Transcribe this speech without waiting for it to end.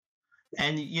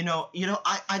And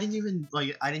I didn't even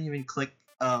click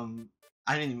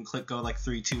go like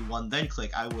 3, 2, 1, then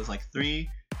click. I was like 3,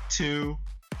 2,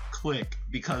 click,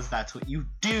 because that's what you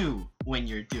do when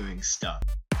you're doing stuff.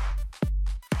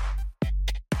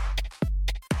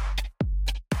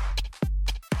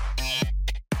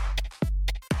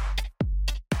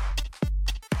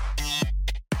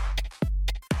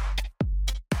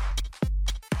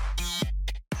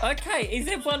 Okay, is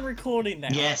everyone recording now?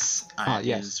 Yes,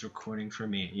 yes. It's recording for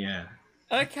me. Yeah.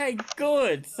 Okay,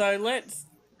 good. So let's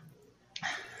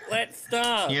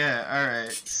start. Yeah. All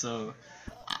right. So.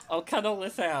 I'll cut all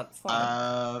this out. It's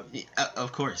fine.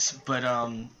 Of course. But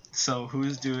so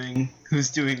who's doing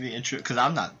the intro? Because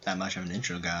I'm not that much of an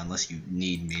intro guy, unless you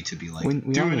need me to be like. We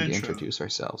do all an need to intro. introduce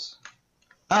ourselves.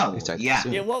 Oh, yeah.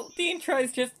 Yeah, well, the intro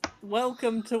is just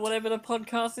welcome to whatever the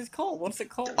podcast is called. What's it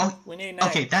called? Oh, we need a name.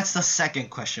 Okay, that's the second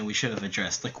question we should have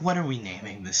addressed. Like, what are we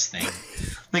naming this thing?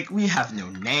 Like, we have no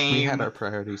name. We had our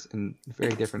priorities in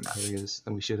very different areas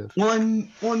than we should have. Well, I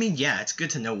mean, yeah, it's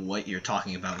good to know what you're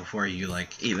talking about before you,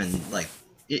 like, even, like...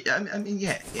 I mean,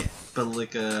 yeah. But,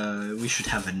 like, we should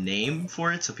have a name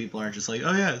for it so people aren't just like,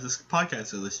 oh, yeah, this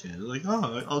podcast I listen to. They're like,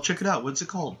 oh, I'll check it out. What's it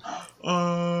called?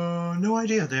 No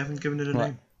idea. They haven't given it a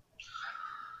name.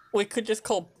 We could just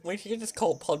call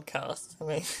podcast. I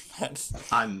mean, that's.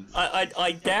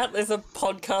 I doubt there's a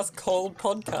podcast called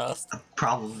podcast.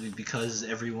 Probably because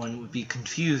everyone would be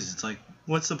confused. It's like,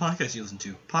 what's the podcast you listen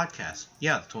to? Podcast.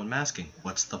 Yeah, that's what I'm asking.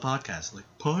 What's the podcast? Like,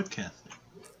 podcast.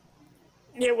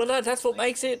 Yeah, well, that's what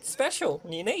makes it special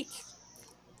and unique,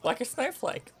 like a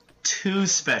snowflake. Too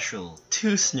special.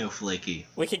 Too snowflakey.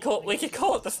 We could call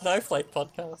it the Snowflake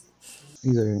Podcast.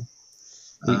 Exactly.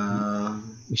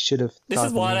 We should have. This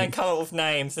is why I don't come up with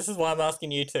names. This is why I'm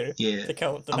asking you to. Yeah. To come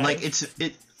up with the I'm names.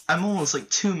 like I'm almost like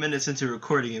 2 minutes into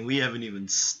recording and we haven't even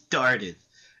started.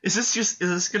 Is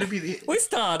this gonna be the? We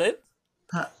started.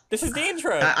 This is the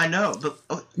intro. I know, but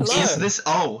is this?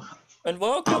 Oh. And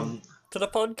welcome to the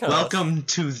podcast. Welcome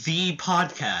to the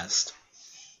podcast.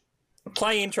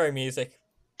 Play intro music.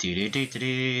 We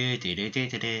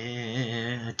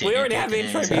already have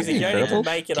intro music. You don't need to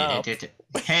make it up.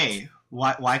 Hey.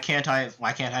 Why can't I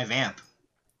vamp?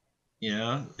 You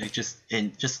know, just.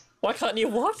 Why can't you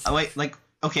what? Oh, wait, like,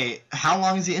 okay, how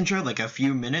long is the intro? Like a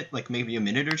few minutes, like maybe a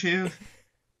minute or two.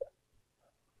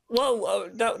 Well,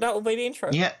 that will be the intro.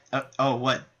 Yeah.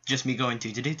 What? Just me going to.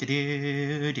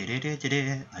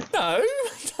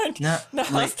 No,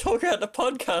 let's talk about the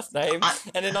podcast name,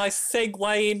 and then I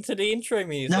segue into the intro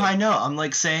music. No, I know. I'm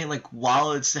like saying, like,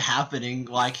 while it's happening,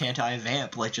 why can't I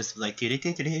vamp? Like, just like. Well, you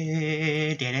can,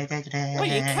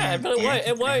 but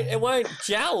it won't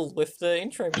gel with the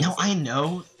intro music. No, I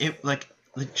know. It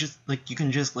just you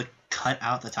can just like cut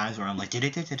out the times where I'm like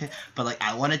but like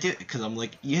I want to do it because I'm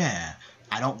like, yeah,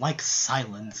 I don't like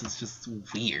silence. It's just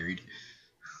weird.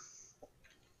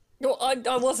 No, I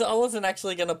wasn't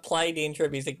actually gonna play the intro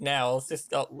music now. I was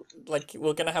just like,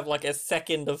 we're gonna have like a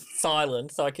second of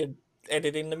silence so I could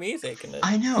edit in the music. And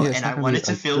I know, and I wanted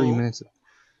to feel. 3 minutes.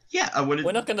 Yeah, I wanted.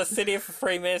 We're not gonna sit here for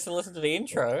 3 minutes and listen to the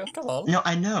intro. Come on. No,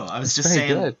 I know. I was just very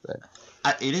saying. Good, but...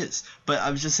 it is, but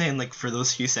I was just saying, like, for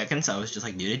those few seconds, I was just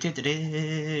like.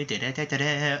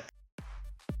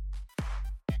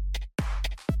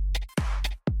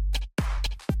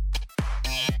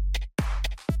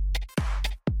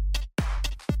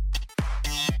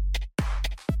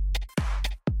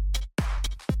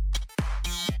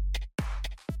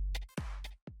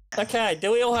 Okay,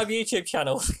 do we all have YouTube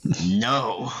channels?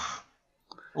 No.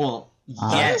 Well,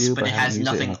 yes, but it has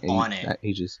nothing on it.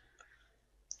 Ages.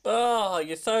 Oh,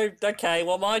 you're so... Okay,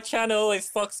 well, my channel is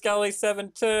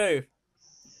FoxGully72.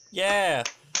 Yeah.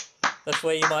 That's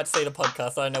where you might see the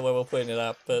podcast. I don't know where we're putting it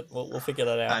up, but we'll figure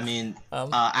that out. I mean,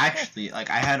 actually,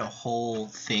 like, I had a whole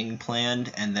thing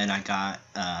planned, and then I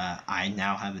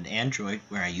now have an Android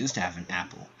where I used to have an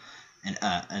Apple, and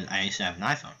I used to have an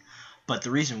iPhone. But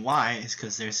the reason why is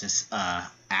because there's this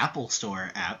Apple Store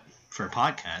app for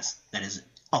podcasts that is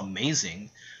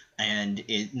amazing, and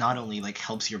it not only like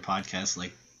helps your podcast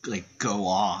like go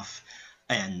off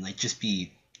and like just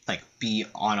be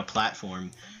on a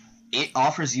platform. It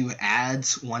offers you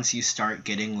ads once you start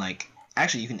getting like,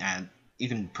 actually you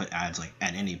can put ads like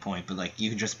at any point, but like you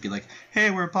can just be like,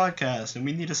 hey, we're a podcast and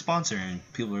we need a sponsor, and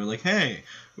people are like, hey,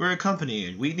 we're a company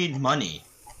and we need money.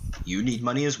 You need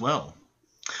money as well.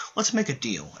 Let's make a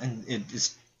deal. And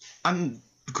I'm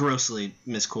grossly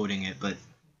misquoting it, but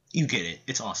you get it.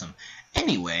 It's awesome.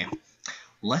 Anyway,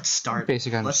 let's start.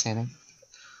 Basic understanding.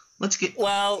 Let's get.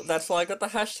 Well, that's why I got the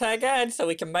hashtag ad, so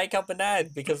we can make up an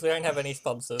ad because we don't have any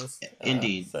sponsors.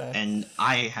 Indeed, so and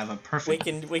I have a perfect.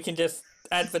 We can just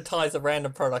advertise a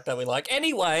random product that we like.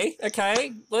 Anyway,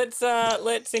 okay, let's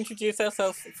introduce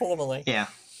ourselves formally. Yeah,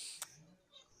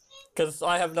 Because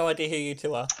I have no idea who you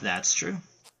two are. that's true.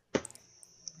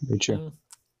 Very true.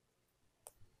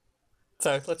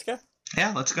 So let's go.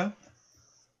 Yeah, let's go.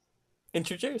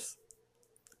 Introduce.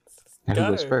 And who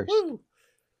goes first? Woo.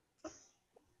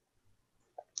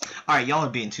 All right, y'all are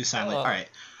being too silent. Oh. All right.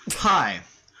 Hi,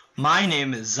 my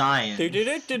name is Zion. Do do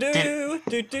do do do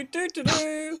do do do do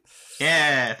do.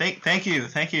 Yeah, thank you.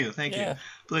 Yeah.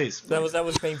 Please. That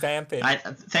was me vamping.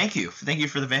 Thank you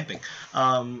for the vamping.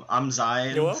 I'm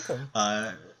Zion. You're welcome.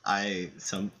 On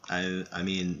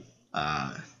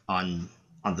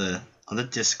the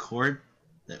Discord,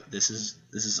 this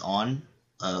is on,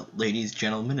 ladies,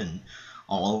 gentlemen, and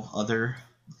all other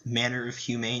manner of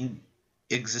humane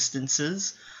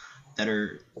existences that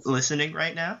are listening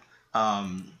right now.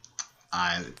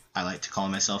 I like to call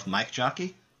myself Mike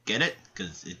Jockey. Get it?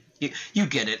 Because you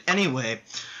get it. Anyway,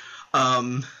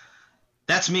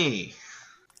 that's me.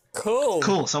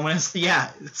 Cool. Someone else.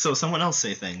 Yeah. So someone else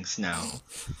say things now.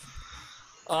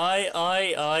 I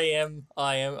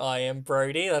am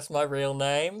Brody. That's my real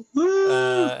name. Woo!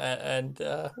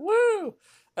 Woo!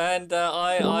 And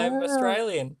I'm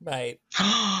Australian, mate.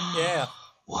 Yeah.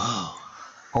 Whoa.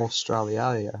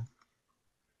 Australia.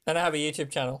 And I have a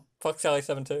YouTube channel,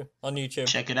 FoxSally72 on YouTube.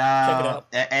 Check it out. Check it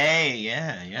out. Hey,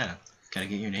 yeah. Gotta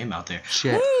get your name out there.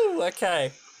 Shit. Woo!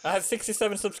 Okay. I have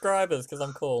 67 subscribers because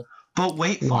I'm cool. But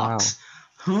wait, Wow. Fox.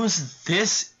 Who's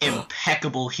this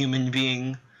impeccable human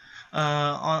being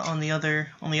on the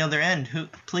other end? Who?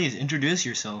 Please introduce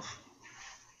yourself.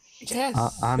 Yes.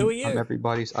 I'm Who are you?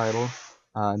 everybody's idol,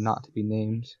 not to be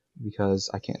named because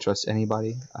I can't trust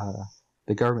anybody.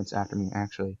 The government's after me,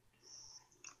 actually.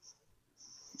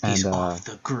 He's And off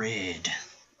the grid.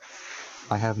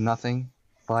 I have nothing.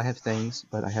 Well, I have things,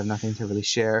 but I have nothing to really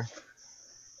share.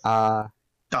 Yeah.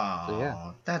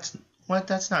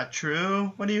 That's not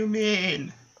true. What do you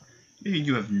mean?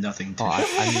 You have nothing to I mean,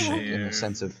 share. like, in the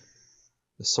sense of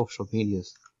the social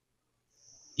medias.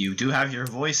 You do have your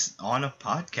voice on a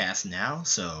podcast now,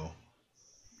 so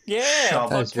Yeah,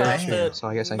 That is very podcast true, that so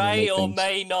I guess I can may make or things.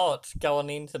 may not go on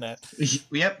the internet.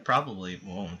 yep, probably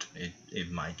won't.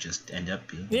 It might just end up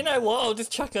being. You know what? I'll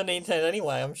just chuck it on the internet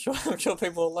anyway. I'm sure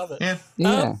people will love it. Yeah.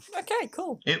 Yeah. Okay,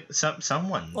 cool.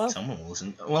 Someone Well- will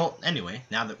listen. Well, anyway,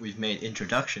 now that we've made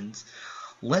introductions,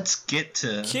 let's get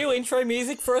to. Cue intro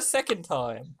music for a second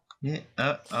time. Yeah.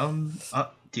 No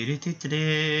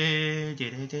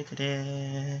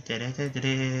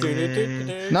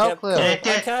Yep, clue. cool.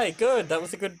 Okay, good. That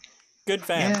was a good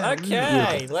vamp. Yeah,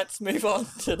 Okay, let's move on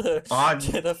to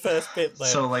the first bit then.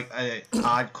 So like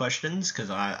odd questions, because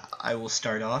I will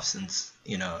start off since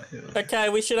you know. Okay,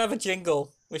 we should have a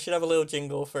jingle. We should have a little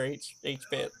jingle for each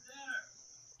bit.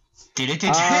 What's the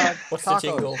Tacos.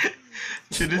 jingle?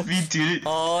 Should it be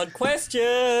Odd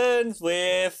questions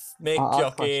with Mick Odd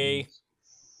Jockey. questions.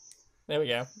 There we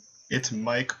go. It's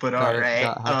Mike, but Got it, alright.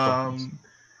 got hot questions.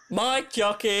 Mike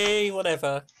Jockey,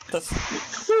 whatever.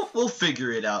 We'll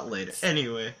figure it out later.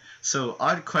 Anyway, so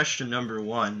odd question number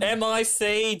 1.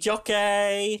 MIC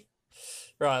Jockey.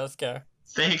 Right, let's go.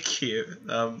 Thank you.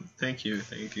 Thank you.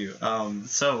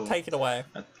 So Take it away.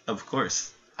 of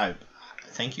course.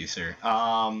 Thank you, sir.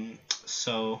 Odd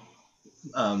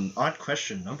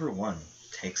question number 1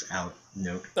 takes out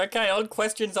note. Okay, odd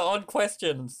questions are odd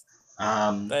questions.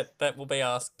 That will be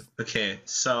asked. Okay,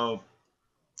 so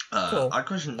Cool. odd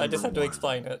question number I just had to 1.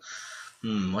 explain it.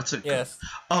 What's it? Yes.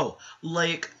 Oh,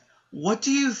 like, what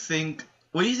do you think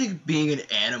being an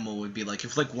animal would be like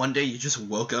if, like, one day you just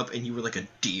woke up and you were like a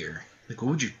deer? Like, what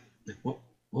would you, like,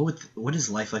 what is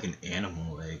life like an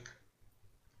animal like?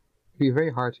 It'd be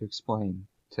very hard to explain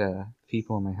to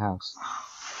people in my house.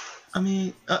 I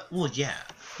mean, well, yeah.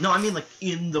 No, I mean, like,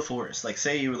 in the forest. Like,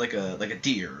 say you were like a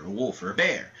deer, or a wolf, or a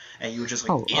bear, and you were just,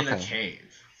 like, in a okay.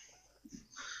 cave.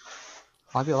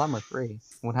 I'd be a lot more free.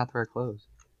 I wouldn't have to wear clothes.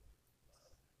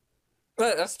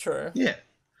 But that's true. Yeah.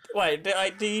 Wait,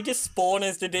 do you just spawn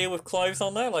as the deer with clothes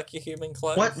on there, like your human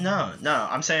clothes? What? No.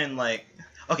 I'm saying, like,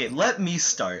 okay, let me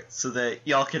start so that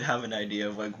y'all can have an idea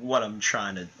of, like, what I'm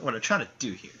trying to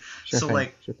do here. Sure So, thing,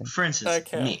 like, sure thing. for instance,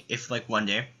 Okay. me, if, like, one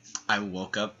day I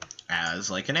woke up as,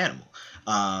 like, an animal,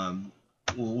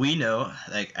 we know,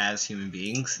 like, as human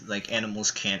beings, like,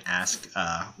 animals can't ask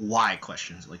why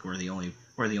questions. Like, we're the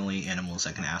only animals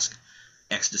that can ask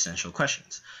existential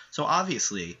questions. So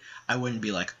obviously I wouldn't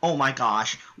be like, oh my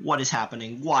gosh, what is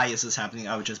happening, why is this happening?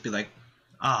 I would just be like,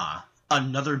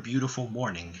 another beautiful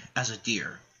morning as a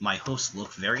deer. My hosts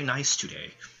look very nice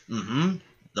today.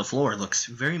 The floor looks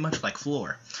very much like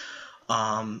floor.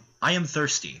 I am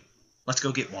thirsty. let's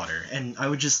go get water. And I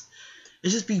would just,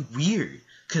 it'd just be weird.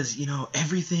 Because, you know,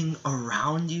 everything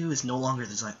around you is no longer,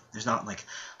 there's not like,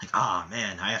 ah,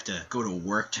 man, I have to go to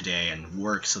work today and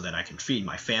work so that I can feed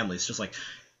my family. It's just like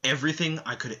everything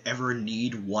I could ever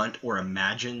need, want, or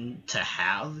imagine to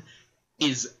have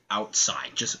is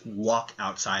outside. Just walk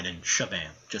outside and shabam.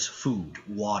 Just food,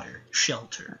 water,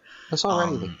 shelter. That's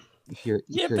already like, if you're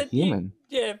human.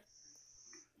 Yeah.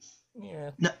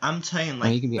 No, I'm saying, I like...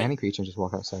 mean, you can be any creature and just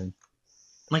walk outside.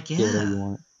 Like, yeah. Do whatever you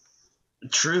want.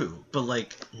 True, but,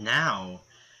 like, now...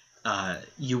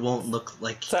 you won't look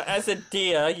like... So as a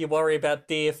deer, you worry about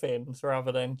deer fins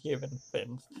rather than human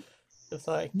fins. It's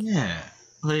like... Yeah,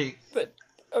 like... But,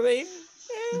 I mean...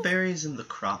 The berries and the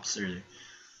crops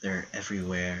they're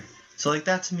everywhere. So, like,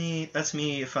 that's me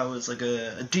if I was, like,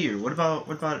 a deer. What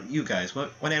about you guys?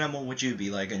 What animal would you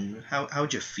be like, and how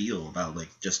would you feel about, like,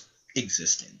 just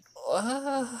existing?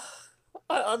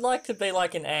 I'd like to be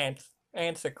like an ant.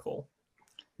 Ants are cool.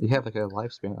 You have, like, a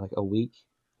lifespan, like, a week,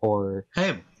 or...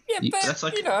 Hey... Yeah, but, that's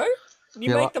like, you know,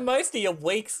 you make the most of your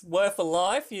week's worth of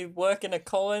life. You work in a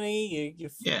colony,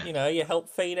 you know, you help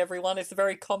feed everyone. It's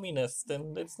very communist,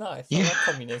 and it's nice. I like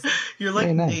communism. You're like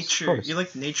nice, nature. You're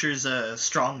like nature's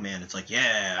strong man. It's like,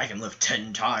 yeah, I can live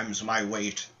 10 times my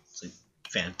weight. It's like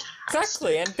fantastic.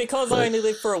 Exactly, and because I only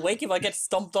live for a week, if I get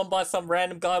stomped on by some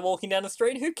random guy walking down the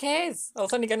street, who cares? I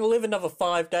was only going to live another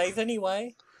 5 days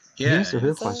anyway. Yeah. Here's the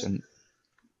real question.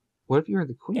 What if you were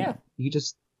the queen? Yeah. You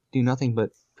just do nothing but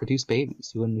produce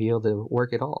babies. You wouldn't be able to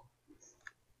work at all.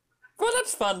 Well,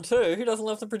 that's fun too. Who doesn't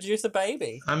love to produce a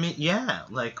baby? I mean, yeah.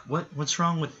 Like, what's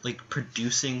wrong with, like,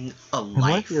 producing a And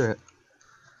life? what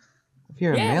if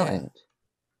you're a male ant?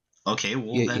 Okay,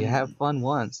 well you have fun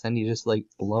once, then you just, like,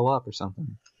 blow up or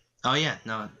something. Oh yeah,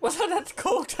 no. Well, that's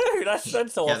cool too. That's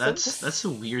awesome. Yeah, that's a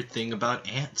weird thing about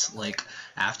ants. Like,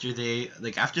 after they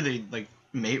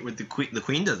mate with the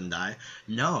queen doesn't die.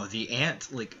 No, the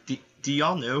ant, like, do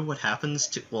y'all know what happens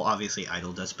to... Well, obviously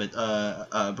Idol does, but,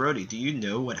 Brody, do you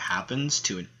know what happens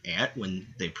to an ant when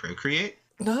they procreate?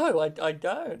 No, I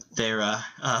don't. They're,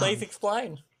 Please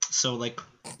explain. So,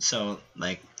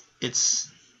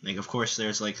 it's... Like, of course,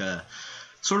 there's, like, a...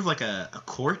 Sort of like a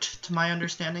court, to my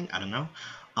understanding. I don't know.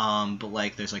 But,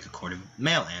 like, there's, like, a court of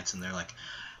male ants, and they're, like,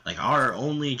 our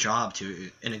only job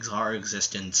in our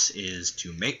existence is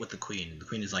to mate with the queen. The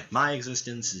queen is like, my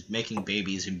existence is making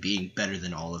babies and being better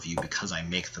than all of you because I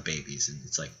make the babies. And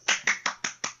it's like,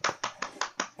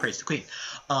 praise the queen.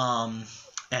 And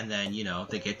then, you know,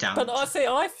 they get down. But I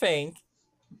think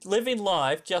living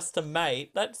life just to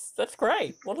mate, that's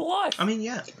great. What a life. I mean,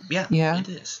 yeah, it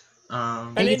is.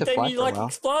 And then you, like,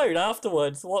 explode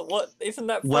afterwards. What isn't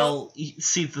that fun? Well,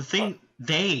 see, the thing...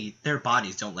 Their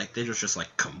bodies don't, like, they just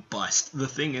like combust. The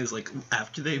thing is, like,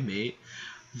 after they mate,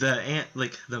 the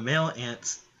male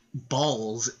ant's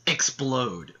balls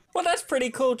explode. Well, that's pretty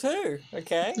cool too.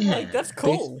 Okay, yeah. Like, that's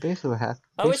cool. Basically,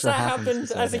 I wish that happened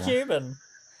as a human.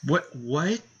 What?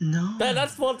 No.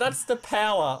 That's the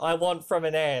power I want from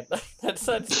an ant. that's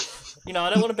you know,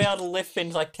 I don't want to be able to lift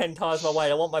things like 10 times my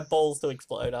weight. I want my balls to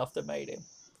explode after mating.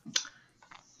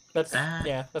 That's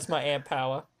my ant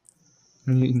power.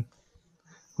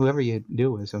 Whoever you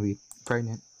do with will be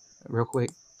pregnant real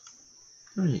quick.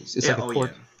 It's like a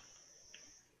pork.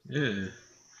 Yeah.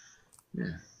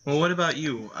 Well, what about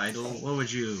you, Idol? What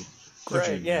would you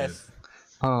Yes.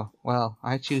 Oh, well,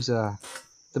 I choose the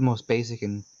most basic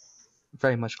and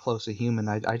very much close to human.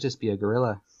 I'd just be a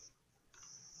gorilla.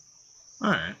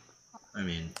 Alright. I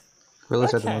mean...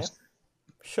 Gorillas are the most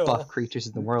buff creatures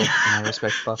in the world, and I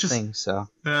respect buff things, so...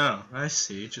 Oh, I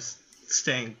see. Just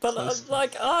staying close. But,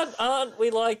 like, aren't we,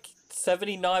 like,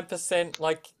 79%,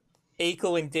 like,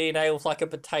 equal in DNA with, like, a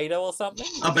potato or something?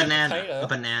 A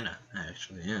banana,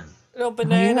 actually, yeah. No,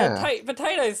 banana. Oh, yeah.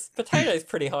 Potatoes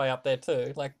pretty high up there,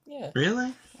 too. Like, yeah.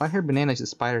 Really? I heard bananas have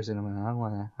spiders in them, and I don't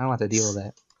want to deal with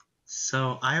that.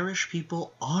 So, Irish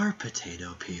people are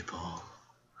potato people.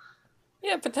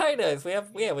 Yeah, potatoes.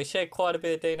 We share quite a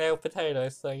bit of DNA with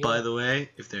potatoes. So yeah. By the way,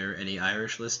 if there are any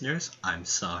Irish listeners, I'm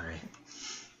sorry.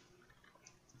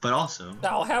 But also...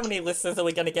 Oh, how many listeners are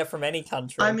we going to get from any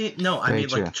country? I mean, no, I mean,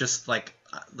 true. like, just, like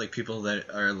people that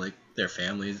are, like, their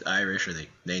family's Irish, or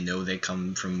they know they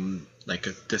come from, like,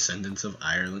 descendants of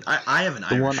Ireland. I have an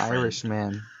Irish one friend. Irish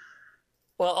man.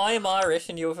 Well, I am Irish,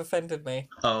 and you have offended me.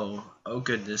 Oh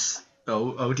goodness.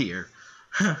 Oh dear.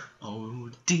 Oh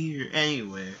dear.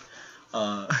 Anyway.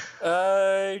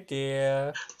 Oh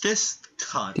dear. This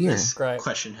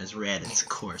question has ran its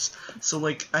course. So,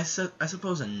 like, I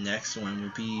suppose the next one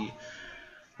would be,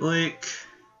 like,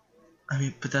 I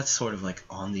mean, but that's sort of like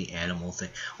on the animal thing.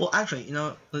 Well, actually, you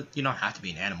know, you don't have to be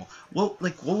an animal. Well,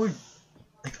 like, what would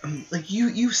like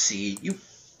you see you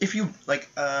if you like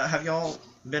have y'all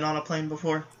been on a plane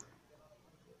before?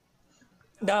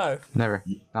 No. Never.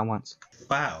 Not once.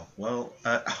 Wow. Well,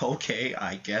 okay.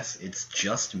 I guess it's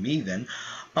just me then.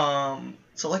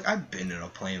 So like I've been in a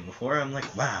plane before. I'm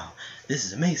like, wow, this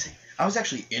is amazing. I was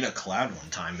actually in a cloud one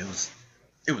time.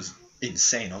 It was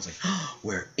insane. I was like, oh,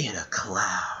 we're in a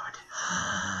cloud,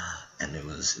 and it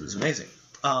was amazing.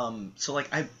 So like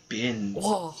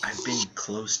Whoa. I've been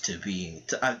close to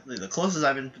the closest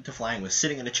I've been to flying was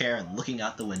sitting in a chair and looking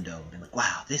out the window and being like,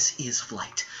 wow, this is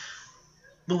flight.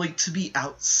 But like to be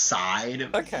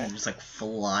outside, Okay. just like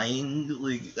flying,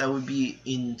 like that would be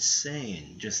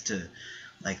insane. Just to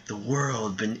like the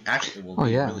world, actually, it will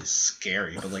be really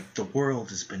scary. But like the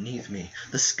world is beneath me,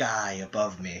 the sky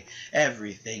above me,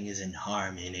 everything is in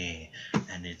harmony,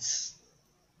 and it's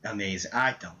amazing.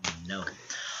 I don't know.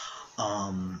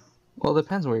 Well, it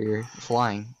depends where you're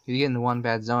flying. If you get into one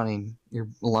bad zone, and your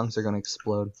lungs are gonna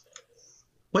explode.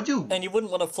 And you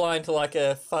wouldn't want to fly into like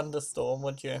a thunderstorm,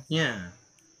 would you? Yeah.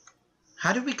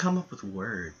 How did we come up with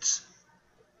words?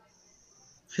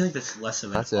 I feel like that's less of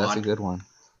an That's odd. a good one.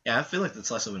 Yeah, I feel like that's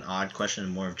less of an odd question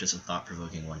and more of just a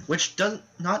thought-provoking one. Which doesn't.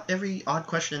 Not every odd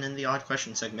question in the odd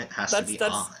question segment has to be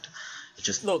odd. It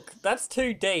just look. That's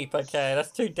too deep. Okay,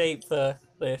 that's too deep for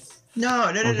this.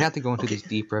 no. We have to go into these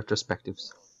deep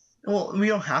retrospectives. Well, we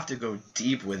don't have to go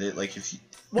deep with it. Like if you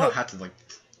don't have to like.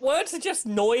 Words are just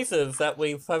noises that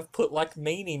we have put like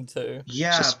meaning to.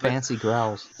 Yeah, just fancy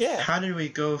growls. Yeah. How did we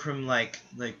go from like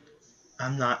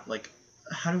I'm not like.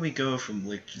 How do we go from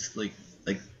like just like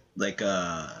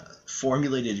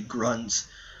formulated grunts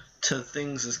to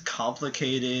things as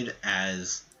complicated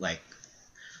as like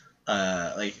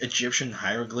Egyptian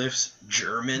hieroglyphs,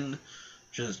 German,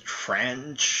 just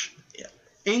French,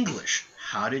 English.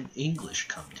 How did English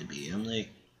come to be? I'm like,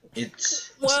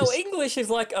 English is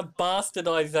like a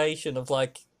bastardization of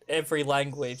like every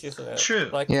language, isn't it? True.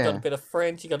 Like you got a bit of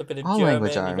French, you got a bit of All German,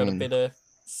 language you got a bit of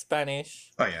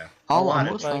Spanish. Oh yeah.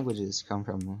 Most languages come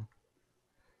from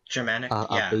Germanic.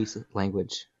 a base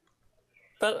language.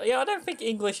 But yeah, I don't think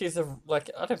English is a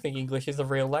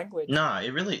real language. Nah,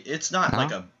 it's not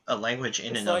like a language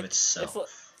in and of itself.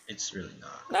 It's really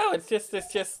not. No, it's just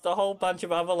a whole bunch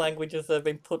of other languages that have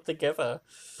been put together.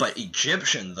 But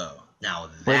Egyptian though, now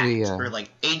that or like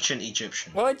ancient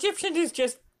Egyptian. Well, Egyptian is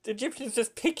just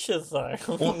pictures though.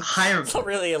 Well, it's not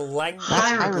really a language.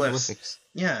 Hieroglyphs.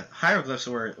 Yeah, hieroglyphs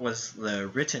was the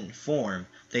written form.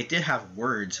 They did have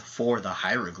words for the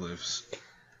hieroglyphs.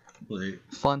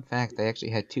 Fun fact, they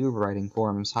actually had two writing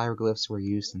forms. Hieroglyphs were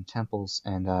used in temples,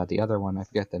 and the other one, I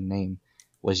forget the name,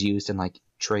 was used in like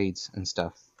trades and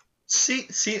stuff. See,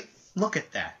 look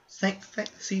at that.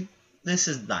 See, this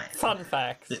is nice. Fun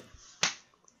fact.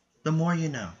 The more you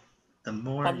know. The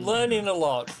more I'm learning a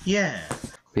lot. Yeah.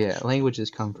 Yeah,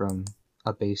 languages come from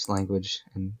a base language,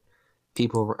 and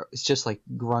it's just like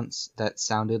grunts that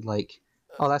sounded like,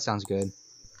 oh, that sounds good.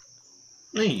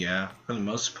 Yeah, for the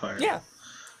most part. Yeah.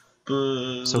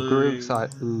 So Guru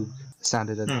thought oog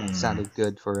sounded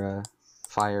good for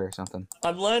fire or something.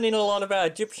 I'm learning a lot about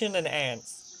Egyptian and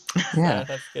ants. Yeah,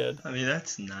 that's good. I mean,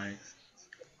 that's nice.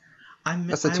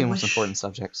 That's the two most important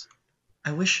subjects.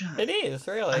 I wish it is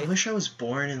really. I wish I was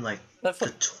born in like the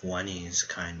 20s,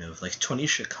 kind of like 20s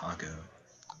Chicago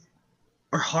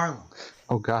or Harlem.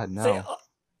 Oh God, no.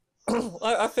 See,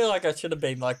 I feel like I should have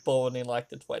been like born in like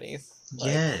the 20s.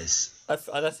 Like, yes.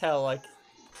 That's how like.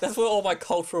 That's where all my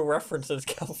cultural references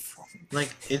come from.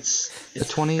 Like it's the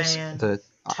 20s.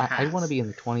 I want to be in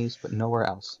the 20s, but nowhere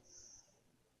else.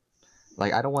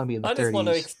 Like I don't want to be in the 30s. I just want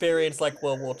to experience like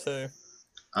World War II.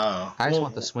 Oh. I just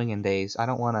want the swinging days. I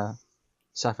don't want to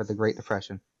suffer the Great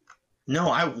Depression.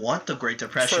 No, I want the Great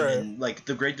Depression, True. and like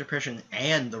the Great Depression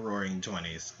and the Roaring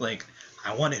 20s. Like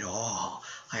I want it all.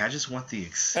 Like I just want the.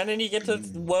 And then you get to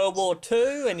World War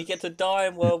II, and you get to die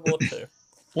in World War II.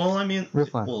 Well, I mean,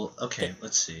 okay,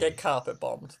 let's see. Get carpet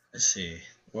bombed. Let's see.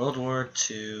 World War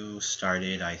II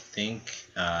started, I think,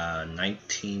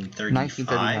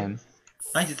 1935.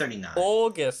 1939.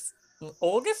 August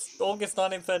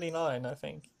 1939, I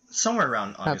think. Somewhere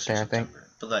around August or fair, September.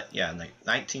 But yeah, like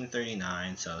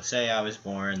 1939. So say I was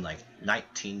born like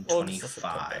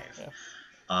 1925.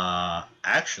 Yeah.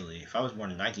 Actually, if I was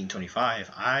born in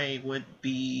 1925, I would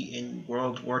be in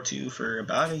World War II for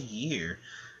about a year.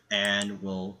 And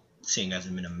seeing as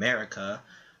I'm in America,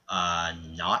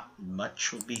 not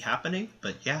much will be happening.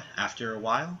 But yeah, after a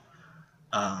while.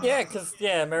 Because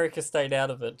America stayed out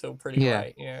of it till pretty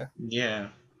late. Yeah. Yeah.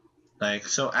 Like,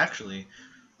 so actually,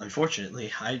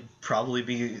 unfortunately, I'd probably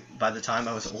be, by the time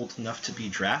I was old enough to be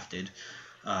drafted,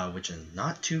 which is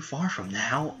not too far from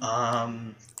now,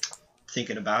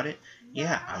 thinking about it,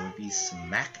 yeah, I would be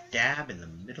smack dab in the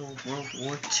middle of World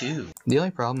War II. The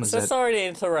only problem is So that sorry to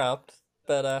interrupt,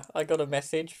 but I got a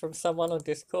message from someone on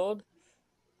Discord.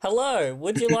 Hello,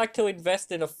 would you like to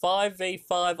invest in a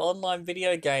 5v5 online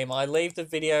video game? I leave the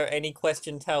video, any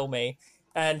question tell me.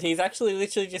 And he's actually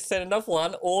literally just sent another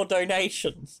one, or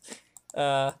donations.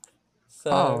 So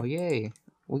oh yay,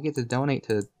 we get to donate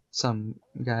to some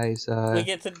guys. we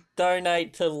get to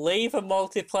donate to Leave a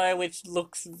Multiplayer, which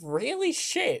looks really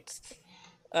shit.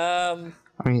 I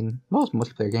mean, most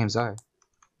multiplayer games are.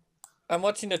 I'm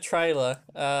watching the trailer.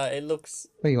 It looks.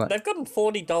 What do you want? They've gotten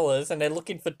 $40 and they're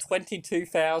looking for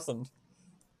 22,000.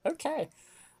 Okay.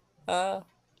 So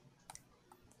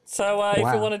if you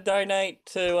Wow. want to donate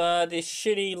to this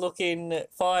shitty looking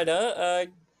fighter,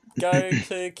 go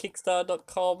to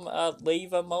kickstarter.com.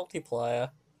 Leave a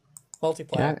multiplayer.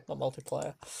 Multiplayer, not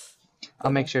multiplayer.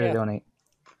 I'll make sure to donate.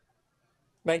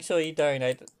 Make sure you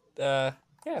donate. Yeah.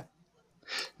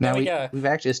 Now There we go. we've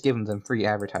actually just given them free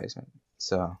advertisement,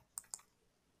 so.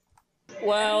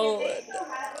 Well,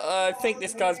 I think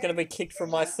this guy's going to be kicked from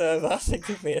my server, so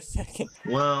give me a second.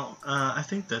 Well, I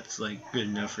think that's like good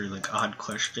enough for like odd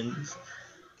questions.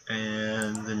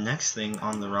 And the next thing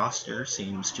on the roster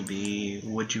seems to be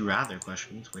would you rather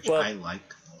questions, which I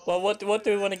like. Well, what do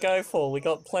we want to go for? We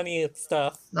got plenty of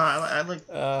stuff. No, I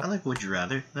like would you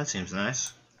rather. That seems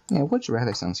nice. Yeah, would you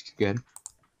rather sounds good.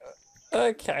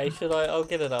 Okay, I'll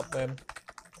get it up then.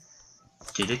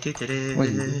 Yeah,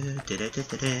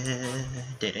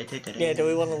 do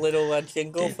we want a little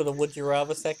jingle for the would you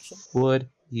rather section? Would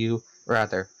you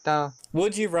rather? Duh.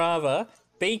 Would you rather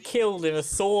be killed in a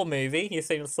Saw movie? You've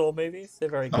seen the Saw movies? They're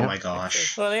very good. Oh my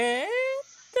gosh. Well, they're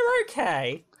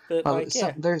okay. But Well, like,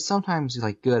 yeah. they're sometimes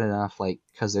like good enough, like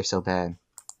because they're so bad.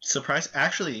 Surprise!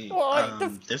 Actually,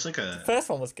 there's like a. The first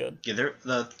one was good. Yeah,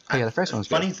 the first one was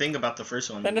funny good. thing about the first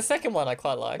one. And the second one I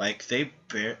quite like. Like the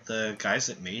guys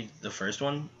that made the first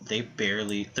one, they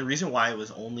barely. The reason why it was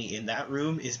only in that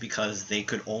room is because they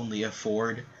could only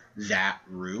afford that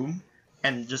room,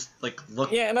 and just like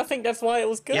look. Yeah, and I think that's why it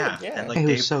was good. Yeah. And, like,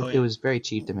 it was very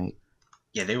cheap to make.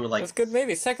 Yeah, they were like. It was a good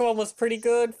movie. Second one was pretty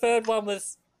good. Third one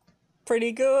was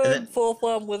pretty good. Then, fourth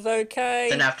one was okay.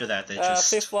 Then after that, they just.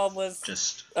 Fifth one was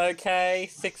just okay.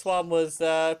 Sixth one was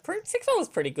sixth one was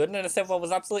pretty good, and then the seventh one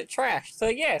was absolute trash. So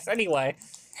yes. Anyway,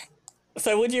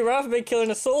 so would you rather be killed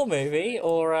in a Saw movie,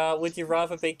 or would you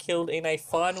rather be killed in a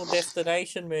Final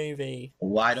Destination movie?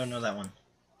 Well, I don't know that one.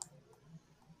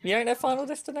 You don't know Final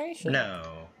Destination?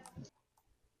 No.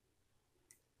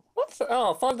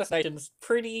 Final Destination's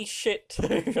pretty shit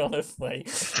too, honestly.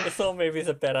 The Saw movies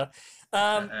are better.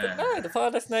 But no, the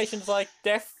Final Destination's like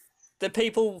death. The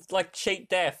people like cheat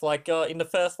death. Like in the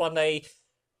first one, the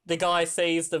guy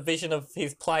sees the vision of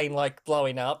his plane like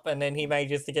blowing up, and then he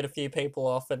manages to get a few people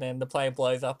off, and then the plane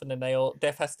blows up, and then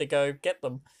Death has to go get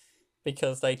them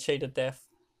because they cheated death.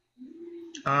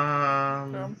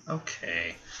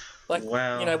 Okay. Like,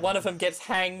 one of them gets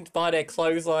hanged by their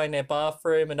clothesline in their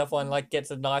bathroom, another one, like,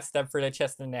 gets a knife stabbed through their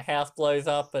chest and their house blows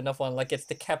up, another one, like, gets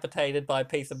decapitated by a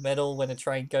piece of metal when a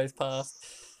train goes past,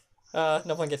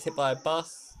 another one gets hit by a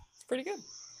bus. It's pretty good.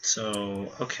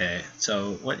 So, okay,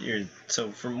 so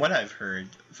from what I've heard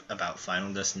about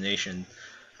Final Destination,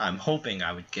 I'm hoping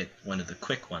I would get one of the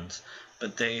quick ones,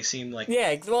 but they seem like...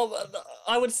 Yeah, well,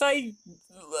 I would say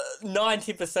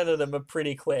 90% of them are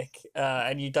pretty quick,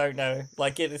 and you don't know.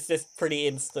 Like, it's just pretty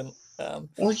instant.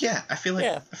 Well, yeah, I feel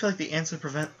like the answer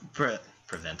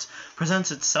presents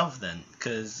itself then,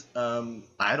 because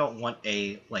I don't want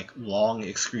a like long,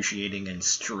 excruciating, and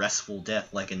stressful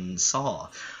death like in Saw,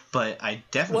 but I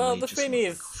definitely. Well, the thing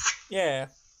is, yeah.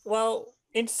 Well,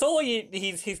 in Saw,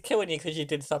 he's killing you because you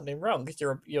did something wrong, because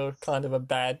you're kind of a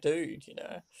bad dude, you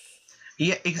know.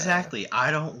 Yeah, exactly.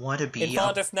 I don't want to be in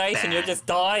Final Destination. You're just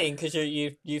dying because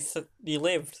you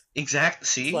lived. Exactly.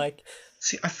 See,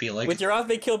 I feel like... Would you rather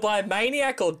be killed by a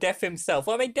maniac or Death himself?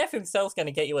 Well, I mean, Death himself's going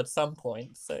to get you at some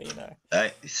point, so, you know. I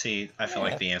feel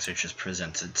like the answer just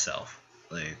presents itself.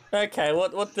 Like... Okay,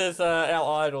 what does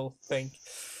our idol think?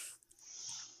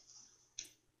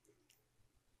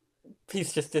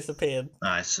 He's just disappeared.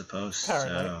 I suppose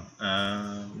apparently.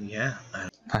 So. Yeah.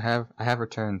 I have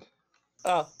returned.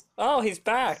 Oh, he's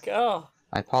back. Oh.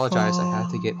 I apologize. I had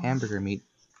to get hamburger meat.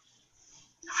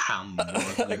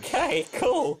 Okay,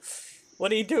 cool.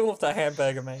 What are you doing with the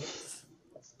hamburger, mate?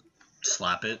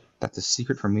 Slap it. That's a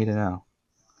secret for me to know.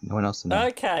 No one else to know.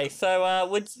 Okay, so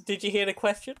did you hear the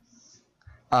question?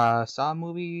 Saw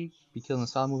movie? Be killed in a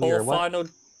Saw movie or what?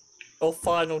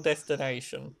 Final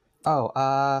Destination. Oh,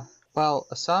 well,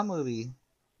 a Saw movie,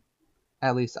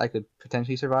 at least I could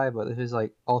potentially survive, but if it's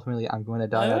like, ultimately I'm going to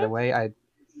die either way,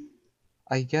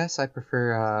 I guess I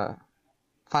prefer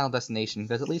Final Destination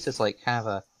because at least it's like kind of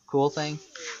a cool thing.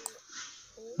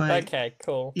 Like, Okay,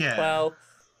 cool. yeah. Well,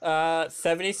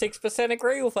 76%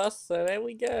 agree with us, so there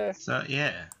we go. So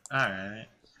yeah, all right.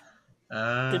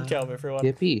 Good job, everyone.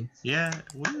 Yippee. Yeah.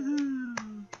 Woo.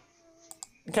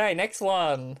 Okay, next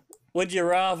one. Would you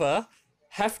rather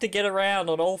have to get around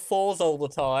on all fours all the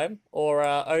time, or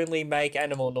only make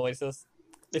animal noises?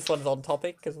 This one's on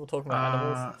topic because we're talking about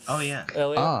animals Oh yeah.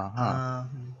 earlier. Oh, huh.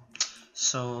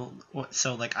 So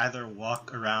like either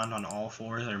walk around on all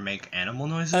fours or make animal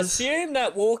noises. Assume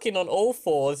that walking on all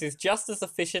fours is just as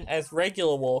efficient as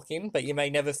regular walking, but you may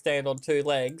never stand on two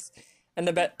legs, and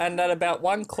that about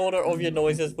 1/4 of your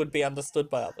noises would be understood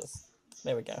by others.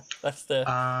 There we go. That's the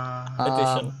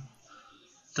addition.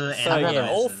 The So animal yeah,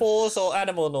 all noises. fours or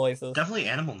animal noises. Definitely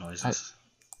animal noises.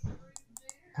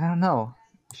 I don't know.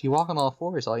 If you walk on all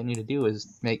fours, all you need to do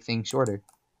is make things shorter.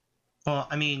 Well,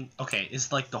 I mean, okay,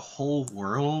 is like the whole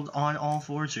world on all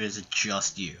fours, or is it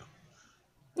just you?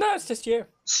 No, it's just you.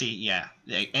 See, yeah,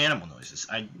 like, animal noises.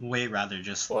 I'd way rather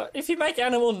just Well, if you make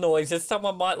animal noises,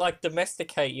 someone might like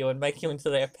domesticate you and make you into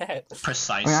their pet. I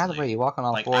precisely. mean, either way, you walk on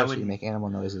all Like, I fours, would- or you make animal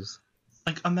noises.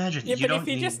 Like, imagine Yeah, you but don't if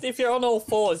you need... if you're on all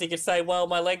fours, you could say, "Well,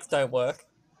 my legs don't work,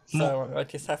 so I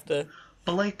just have to."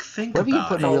 But like, think What if you about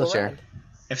put in a it. roll wheelchair? around.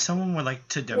 If someone were like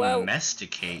to Well-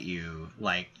 domesticate you,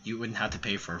 like you wouldn't have to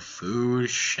pay for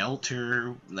food,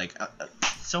 shelter, like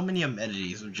so many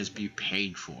amenities would just be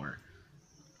paid for.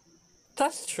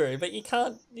 That's true, but you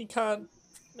can't.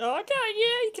 Oh, okay,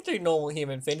 yeah, you can do normal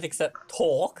human things except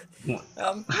talk. Well,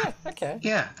 Yeah, okay,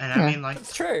 Yeah, and Yeah. I mean like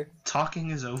it's true.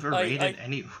 talking is overrated.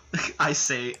 I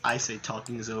say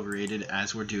talking is overrated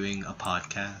as we're doing a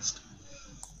podcast.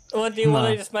 Well, do you want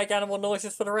No. to just make animal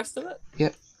noises for the rest of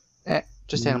it?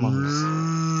 Just animal noises.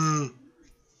 Mm.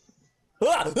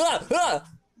 Ah, ah, ah!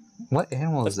 What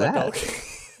animal is That's my that? dog.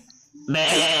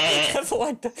 Meh.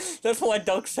 That's what my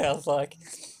dog sounds like.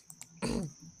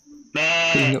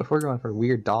 Meh. If we're going for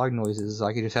weird dog noises,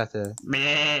 I could just have to.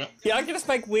 Meh. Yeah, I can just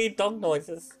make weird dog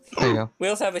noises. There you go. We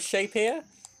also have a sheep here.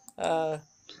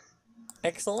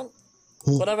 Excellent.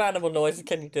 What other animal noises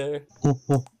can you do?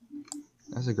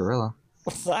 That's a gorilla.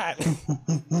 What's that?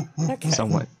 Okay,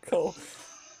 Somewhat. cool.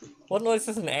 What noise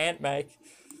does an ant make?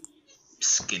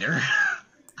 Skitter.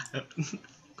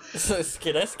 So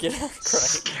Skitter. Great.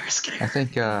 Skitter. I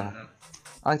think, I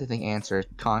like to think ants are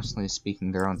constantly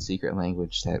speaking their own secret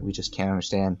language that we just can't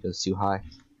understand because it's too high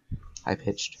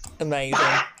pitched. Amazing.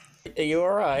 Are you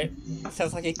alright?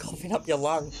 Sounds like you're coughing up your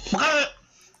lung.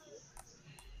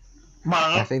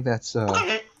 I think that's, is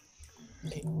that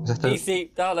the,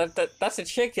 Easy. Oh, that's a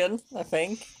chicken, I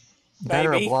think. that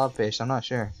or a Maybe. blobfish? I'm not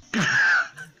sure.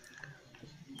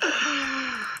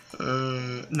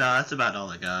 No, that's about all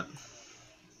I got.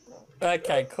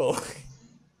 Okay, cool.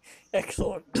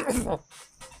 Excellent.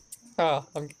 Oh,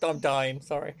 I'm dying.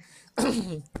 Sorry.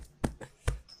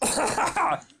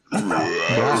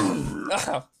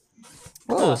 Wow.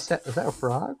 Whoa, is that a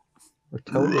frog? Or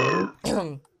toad?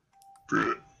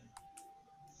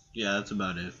 Yeah, that's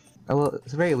about it. Oh, well, at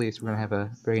the very least, we're gonna have a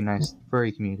very nice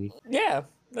furry community. Yeah,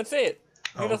 that's it.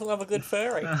 Who Oh. doesn't love a good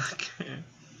furry? Okay.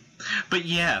 But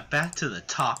yeah, back to the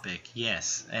topic.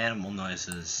 Yes, animal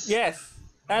noises. Yes,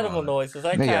 animal Oh. noises.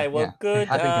 Yeah, Okay, well, yeah. good.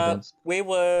 I've been convinced. We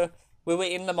were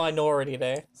in the minority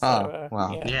there. So, Oh,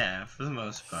 wow. Yeah. Yeah, for the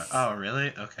most part. Oh,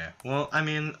 really? Okay. Well, I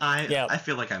mean, Yeah. I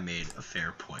feel like I made a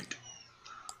fair point.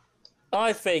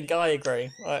 I think I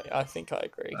agree. I think I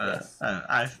agree. Yes.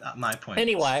 My point.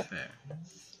 Anyway. is fair.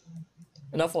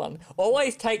 Another one.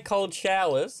 Always take cold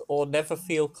showers or never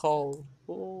feel cold.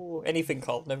 Ooh, anything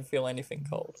cold. Never feel anything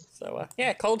cold. So,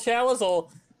 yeah, cold showers or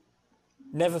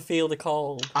never feel the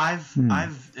cold.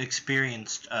 I've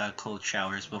experienced cold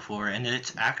showers before, and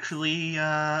it's actually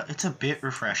it's a bit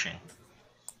refreshing.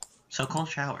 So cold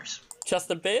showers. Just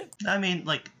a bit? I mean,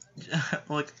 like,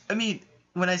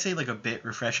 when I say like a bit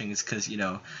refreshing, it's because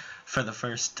for the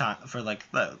first time, for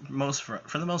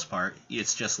the most part,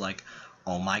 it's just like,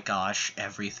 oh my gosh,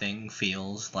 everything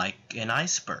feels like an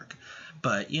iceberg.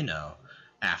 But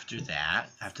after that,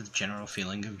 after the general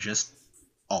feeling of just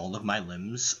all of my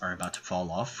limbs are about to fall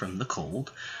off from the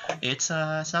cold, it's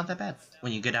not that bad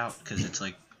when you get out, because it's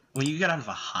like when you get out of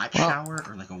a hot shower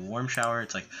or like a warm shower,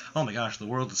 it's like, oh my gosh, the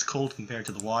world is cold compared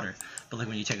to the water. But like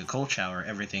when you take a cold shower,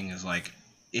 everything is like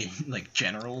in like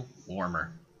general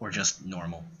warmer or just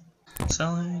normal.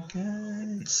 So like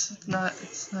it's not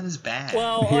as bad.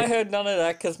 Well, I heard none of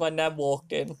that because my nan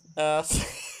walked in.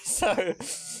 So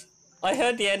I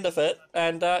heard the end of it,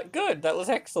 and good, that was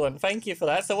excellent. Thank you for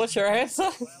that. So what's your answer?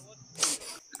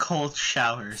 cold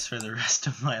showers for the rest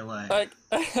of my life. Like,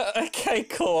 okay,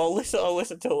 cool. I'll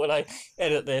listen to it when I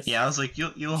edit this. Yeah, I was like,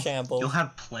 you'll Shambles.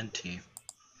 have plenty.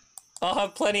 I'll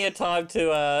have plenty of time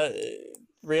to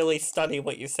really study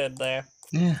what you said there.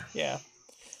 Yeah. Yeah.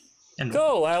 And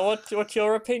Cool. What's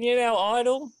your opinion, our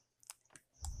idol?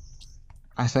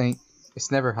 I think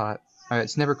it's never hot.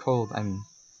 It's never cold. I mean,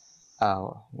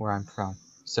 where I'm from.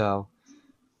 So,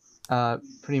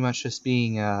 pretty much just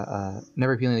being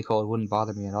never feeling the cold wouldn't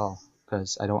bother me at all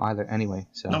because I don't either anyway.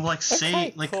 So. no, like say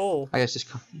Okay, like. cool. I guess just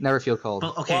never feel cold.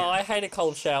 Well, okay. Well, I hate a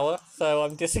cold shower, so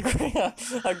I'm disagreeing.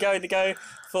 I'm going to go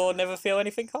for never feel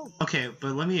anything cold. Okay,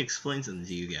 but let me explain something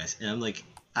to you guys. And I'm like,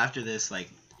 after this, like,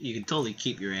 you can totally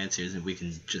keep your answers and we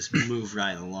can just move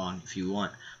right along if you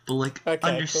want. But like, Okay,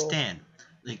 understand,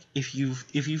 like, if you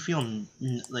feel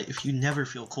like if you never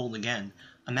feel cold again,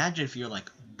 imagine if you're like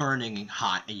burning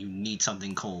hot and you need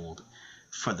something cold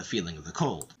for the feeling of the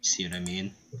cold. See what I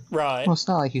mean? Right. Well, it's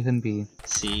not like you can be.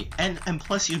 See, and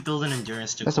plus you build an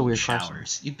endurance to That's a cold weird showers.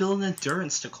 question. You build an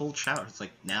endurance to cold showers.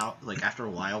 Like now, like after a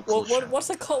while, Well, cold showers. what's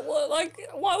a cold? Like,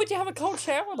 why would you have a cold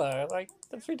shower though? Like,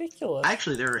 that's ridiculous.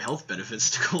 Actually, there are health benefits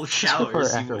to cold Good for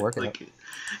showers. after working like, you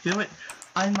know what?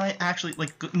 I might actually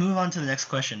like move on to the next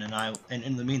question, and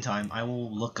in the meantime, I will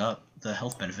look up the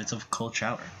health benefits of cold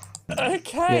shower.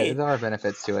 Okay. Yeah, there are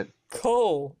benefits to it.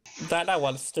 Cool. That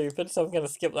one's stupid, so I'm gonna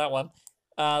skip that one.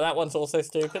 That one's also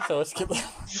stupid, so I'll skip that one.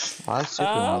 A lot of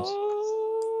super ones.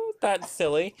 That's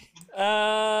silly.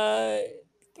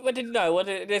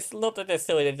 It's not that they're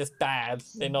silly. They're just bad.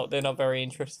 They're not very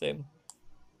interesting.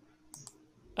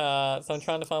 So I'm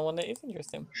trying to find one that is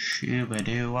interesting.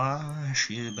 Shoo-ba-doo-wah,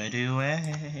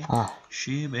 shoo-ba-doo-way, Ah,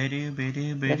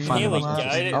 shoo-ba-doo-ba-doo-ba-doo. Here we go.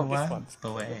 This one's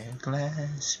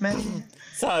Glass man.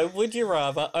 So, would you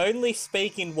rather only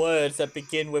speak in words that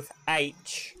begin with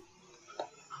H,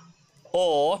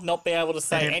 or not be able to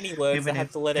say any words that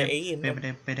have the letter E in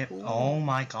them? Oh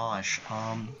my gosh.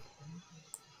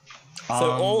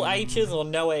 So all H's or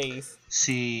no E's?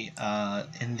 See,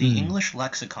 in the English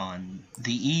lexicon,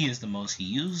 the E is the most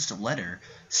used letter,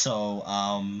 so,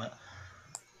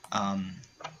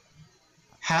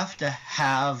 have to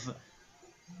have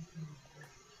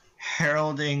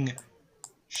heralding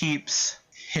heaps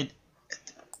hit,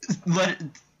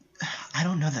 I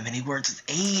don't know that many words with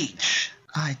H.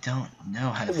 I don't know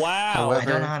how to. Wow. however, I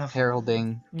don't know how to.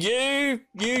 heralding. You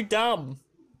dumb.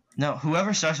 No,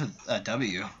 whoever starts with a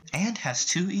W and has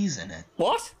two E's in it.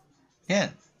 What? Yeah,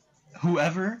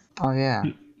 whoever. Oh yeah,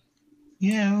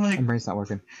 Yeah, like my brain's not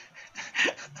working.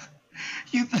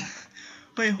 you.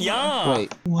 Wait. Hold on. Yeah.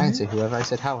 Wait, I didn't say whoever. I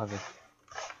said however.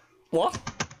 What?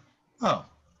 Oh.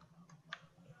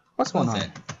 What's going Well on?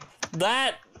 then.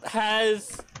 That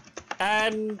has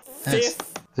and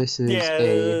fifth. This is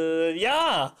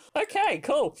Yeah. Okay,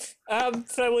 cool.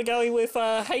 So we're going with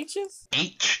H's?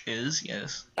 H is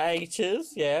yes.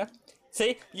 H's, yeah.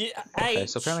 See, Okay, H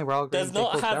so apparently we're all agreeing does to take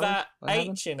not cold have showers? that What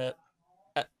happened? H in it.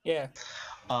 Yeah.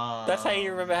 That's how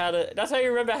you remember how to. That's how you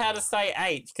remember how to say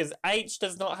H, because H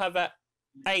does not have that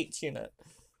H in it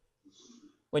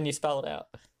when you spell it out.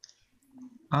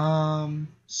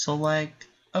 So like,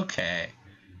 okay.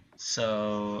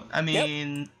 So I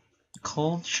mean,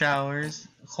 cold showers,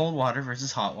 cold water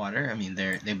versus hot water. I mean,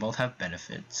 they both have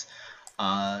benefits.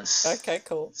 Okay,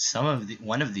 cool.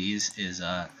 One of these is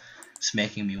it's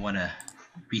making me want to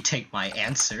retake my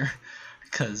answer,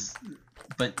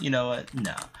 but you know what?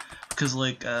 No, because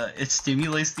like it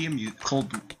stimulates the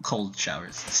cold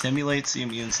showers. It stimulates the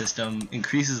immune system,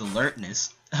 increases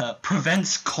alertness,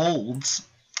 prevents colds,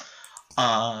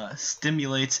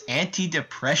 stimulates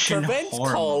antidepressant Prevents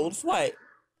hormone. colds? Wait,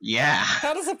 Yeah.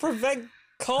 how does it prevent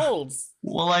colds?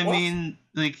 Well, I What? mean,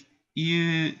 like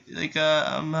you, like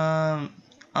I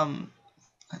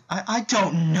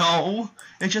don't know.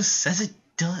 It just says it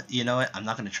does. You know what? I'm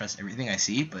not gonna trust everything I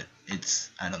see, but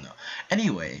I don't know.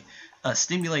 Anyway,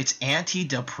 stimulates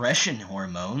anti-depression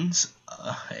hormones.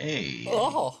 Hey.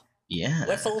 Oh, Yeah.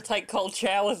 let's all take cold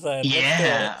showers then. Let's do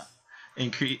Yeah.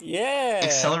 it. Yeah.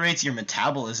 Accelerates your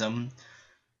metabolism.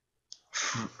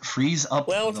 Frees up.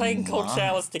 Well, the taking cold mind.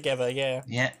 showers together, yeah.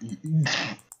 Yeah.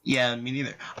 Yeah, me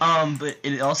neither. But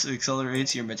it also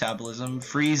accelerates your metabolism,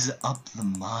 frees up the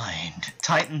mind,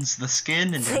 tightens the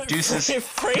skin, and reduces. It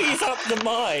frees up the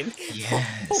mind.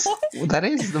 Yes. What? Well, that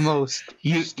is the most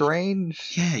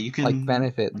strange Yeah, you can like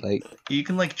benefit. Like you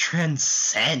can like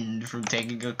transcend from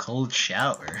taking a cold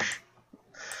shower.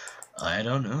 I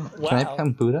don't know. can I Wow.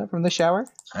 become Buddha from the shower?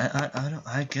 I don't.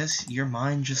 I guess your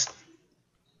mind just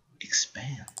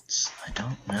expands. I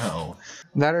don't know.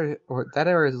 That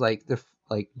or is like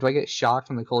do I get shocked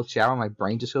from the cold shower? And my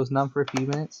brain just goes numb for a few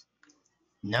minutes.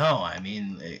 No, I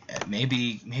mean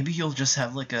maybe you'll just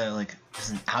have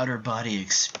just an outer body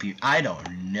experience. I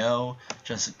don't know.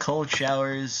 Just cold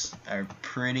showers are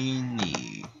pretty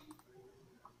neat.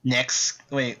 Next,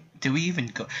 wait, do we even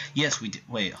go? Yes, we did.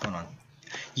 Wait, hold on.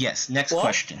 Yes, next What?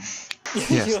 question.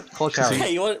 Yes, cold showers.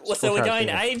 Okay, so Cold we're showers, going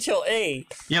yeah. H or E?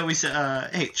 Yeah, we said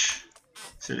H.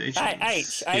 So H.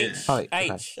 H. Yeah. Oh, wait,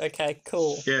 H. Okay,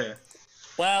 cool. Yeah.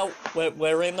 Well,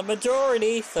 we're in the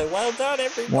majority, so well done,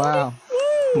 everybody. Wow.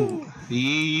 Woo!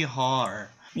 Yeehaw.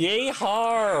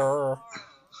 Yeehaw!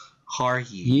 Har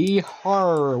ye.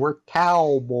 Yeehaw, we're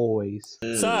cowboys.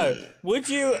 So, would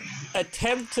you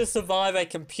attempt to survive a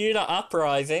computer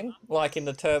uprising, like in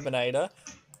the Terminator,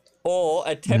 or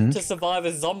attempt to survive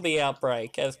a zombie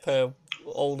outbreak, as per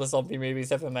all the zombie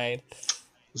movies ever made?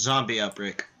 Zombie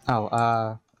outbreak.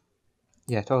 Oh,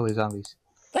 yeah, totally zombies.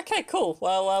 Okay, cool.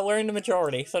 Well, we're in the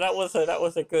majority, so that was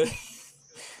a good.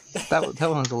 That one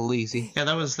was a little easy. Yeah,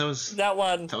 that was That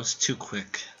one too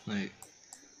quick. Like,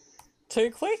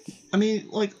 too quick. I mean,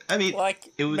 like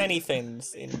it was. Many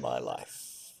things in my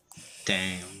life.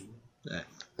 Damn. That.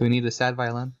 Do we need a sad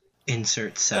violin?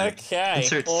 Insert sad. Okay,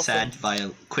 Insert awesome.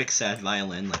 quick sad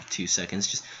violin, like 2 seconds,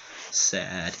 just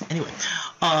sad. Anyway,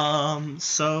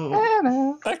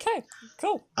 so Okay,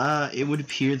 cool. it would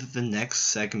appear that the next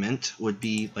segment would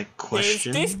be like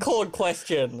questions. Is Discord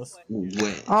questions?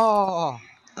 With, Oh,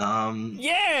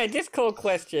 Yeah, Discord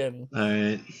question. all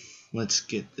right, let's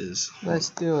get this. let's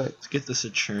do it. Let's get this a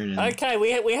churn. Okay,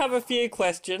 we have a few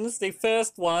questions. The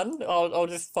first one, I'll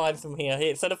just find some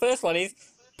here. So the first one is,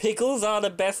 pickles are the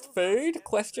best food?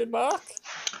 Question mark.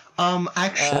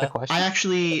 Actually, question?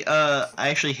 I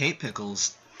actually hate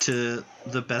pickles to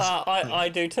the best. I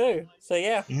do too. So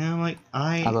yeah, Yeah, like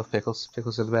I love pickles.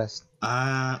 Pickles are the best.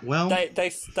 well,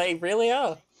 they really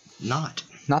are. not.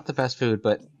 Not the best food,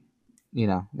 but you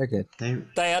know they're good.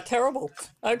 They are terrible.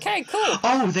 Okay, cool.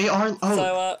 Oh, they are. Oh,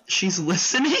 So she's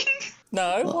listening.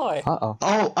 no, why? Uh-oh.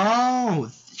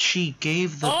 Oh, she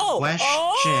gave the question.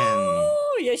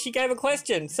 Oh, yeah, she gave a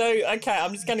question. So, okay,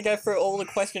 I'm just going to go through all the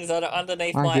questions that are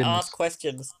underneath My my goodness. Ask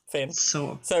Questions, Finn.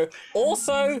 So, So,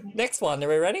 also, next one. Are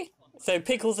we ready? So,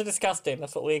 pickles are disgusting.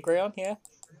 That's what we agree on here.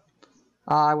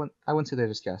 I wouldn't say they're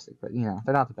disgusting, but you know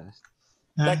they're not the best.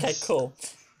 Okay, cool.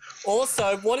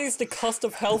 Also, what is the cost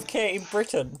of healthcare in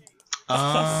Britain?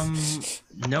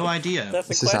 No idea. That's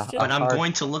This the is a- question. But I'm hard-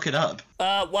 going to look it up.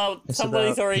 Well, It's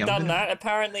somebody's about- already Yeah, I'm done gonna- that.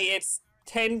 Apparently, it's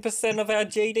 10% of our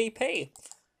GDP.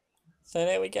 So,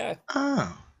 there we go.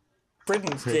 Oh,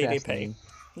 Britain's Pretty GDP, fascinating.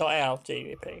 not our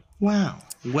GDP. wow.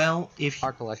 Well, if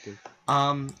Our collective.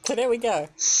 So, there we go.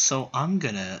 so I've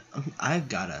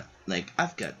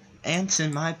got ants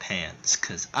in my pants,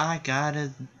 'cause I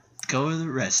gotta go to the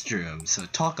restroom. So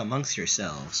talk amongst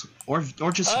yourselves, or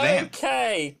just vamp.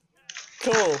 Okay.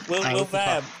 Cool. We'll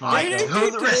vamp. I gotta go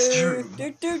to the restroom.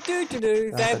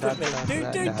 Vamp with me.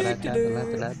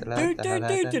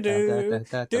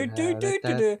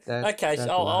 Okay,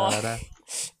 so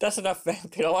that's enough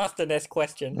vamping. I'll ask the next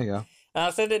question. There you go.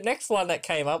 So the next one that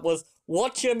came up was,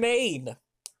 what you mean?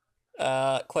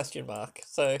 Question mark.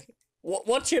 So,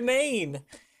 what you mean?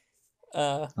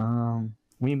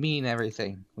 We mean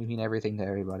everything. We mean everything to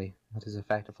everybody. That is a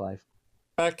fact of life.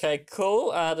 Okay,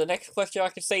 cool. The next question I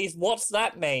can see is, what's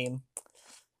that mean?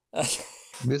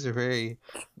 These are very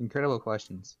incredible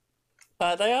questions.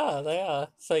 They are.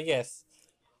 So yes.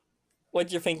 What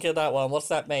do you think of that one? What's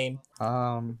that mean?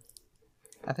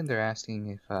 I think they're asking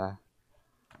if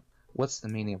what's the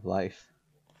meaning of life?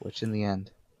 Which in the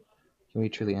end, can we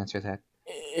truly answer that?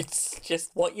 It's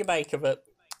just what you make of it.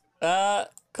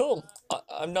 Cool.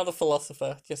 I'm not a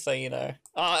philosopher, just so you know.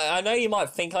 I know you might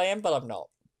think I am, but I'm not.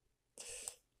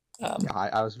 Yeah,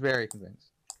 I was very convinced.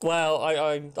 Well,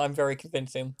 I'm very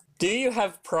convincing. Do you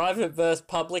have private versus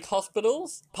public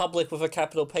hospitals? Public with a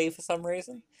capital P for some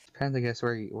reason? Depends, I guess,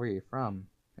 where you're from.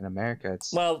 In America,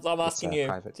 it's Well, I'm asking you.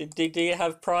 private. Do you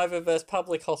have private versus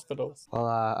public hospitals?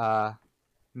 well,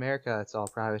 America, it's all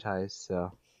privatized,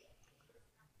 so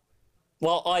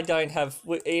Well, I don't have.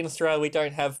 In Australia, we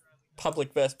don't have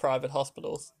public versus private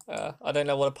hospitals. I don't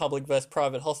know what a public versus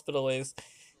private hospital is,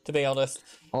 to be honest.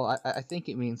 well, I think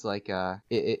it means like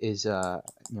it is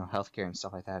healthcare and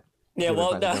stuff like that. Yeah, Delivered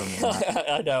well, by the no, government or not.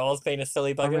 I know, I was being a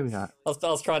silly Or bugger. maybe not. I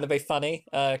was trying to be funny,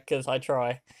 because I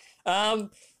try.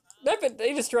 No, but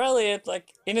in Australia,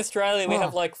 we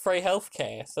have like free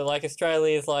healthcare. So like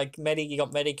Australia is like you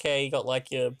got Medicare, you got like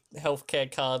your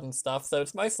healthcare card and stuff. So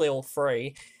it's mostly all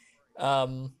free.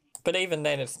 But even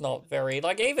then, it's not very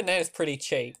even then it's pretty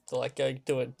cheap to like go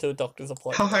to a doctor's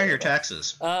appointment. How high are or your whatever.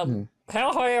 taxes?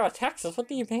 How high are our taxes? What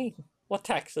do you mean? What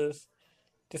taxes?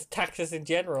 Just taxes in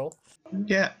general.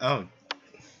 Yeah. Oh,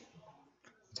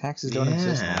 Taxes don't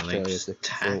exist in Yeah, Australia. like It's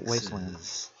a wasteland.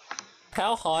 taxes.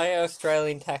 How high are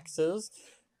Australian taxes?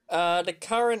 The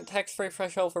current tax-free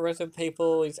threshold for resident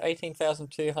people is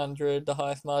 18,200. The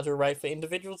highest marginal rate for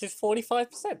individuals is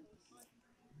 45%.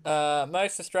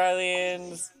 Most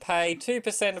Australians pay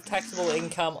 2% of taxable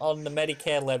income on the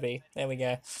Medicare levy. There we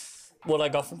go. What I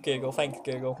got from Google. Thanks,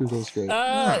 Google. Google's great.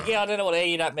 Yeah, I don't know what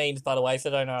any of that means, by the way, so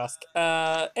don't ask.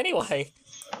 Anyway,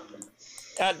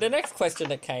 the next question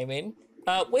that came in.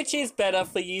 Which is better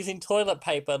for using toilet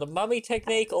paper, the mummy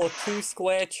technique or two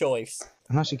square choice?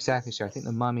 I'm not exactly sure. I think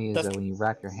the mummy is That's- when you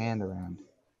wrap your hand around.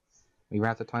 When you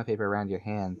wrap the toilet paper around your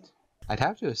hand. I'd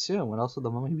have to assume, what else would the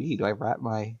mummy be? Do I wrap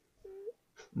my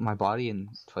body in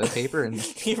toilet paper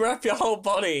and You wrap your whole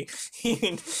body.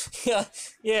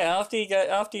 Yeah.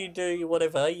 After you do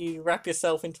whatever, you wrap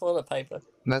yourself in toilet paper.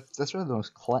 that's really the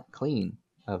most clean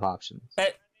of options.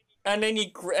 And then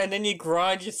you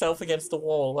grind yourself against the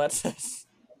wall.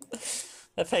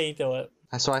 That's how you do it.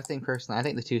 So I think personally, I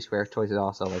think the two square choice is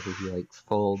also like if you like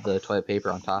fold the toilet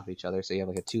paper on top of each other, so you have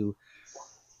like a 2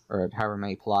 or however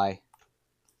many ply,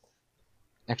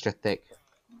 extra thick.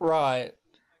 Right.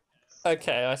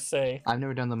 Okay, I see. I've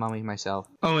never done the mummy myself.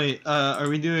 Oh wait, are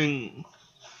we doing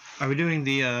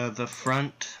the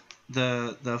front,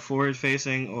 the forward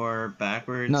facing or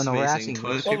backwards No, we're facing asking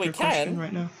toilet Well, paper we question can.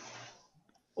 right now?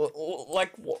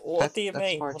 Like, what do you That's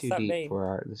mean? far What's too that deep mean?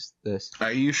 for this.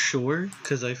 Are you sure?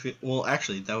 Because I feel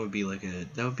actually that would be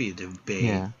a debate.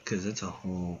 Yeah. Because it's a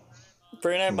whole.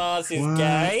 Bruno Mars is What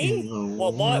gay. in the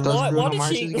Why Does Bruno did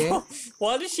Mars she? is gay?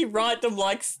 Why did she write them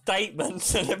like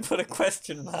statements and then put a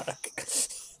question mark?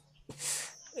 It's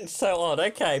so odd.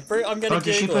 Okay, I'm gonna Oh,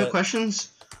 did she Google put it. questions?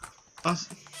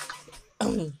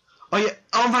 Oh yeah!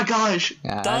 Oh my gosh!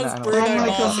 Yeah, Does I don't Bruno Oh my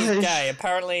Mars is gosh. gay?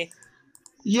 Apparently,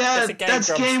 Yeah, That's a Game that's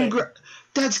Grumps Game thing.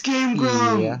 That's Game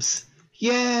Grumps.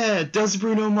 Yeah. Does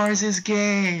Bruno Mars is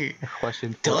gay? A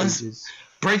question for Does- ages.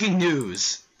 Breaking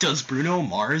news. Does Bruno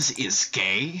Mars is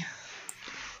gay?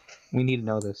 We need to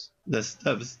know this. That's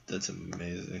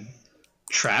amazing.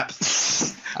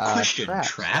 Traps? Question.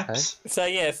 traps, so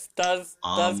yes. Does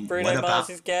what Bruno about- Mars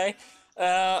is gay?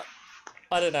 I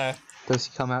don't know. Does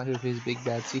he come out with his big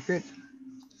bad secret?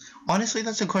 Honestly,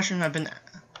 that's a question I've been.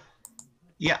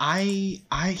 Yeah,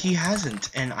 he hasn't,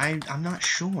 and I'm not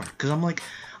sure, cause I'm like,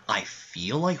 I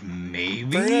feel like maybe.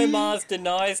 Bruno Mars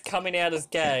denies coming out as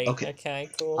gay. Okay. Okay,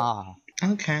 cool. Ah,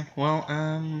 Okay, well,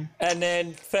 And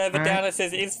then further Alright. down it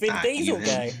says, is Vin Not Diesel even.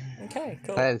 gay? Okay,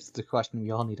 cool. that is the question we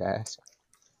all need to ask.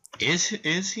 is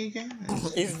he gay?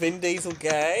 Is Vin Diesel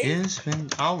gay? Is Vin?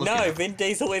 I'll look. No, it up. Vin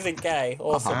Diesel isn't gay.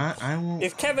 Awesome. I will.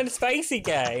 Is Kevin Spacey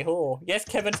gay? Oh, yes,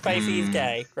 Kevin Spacey is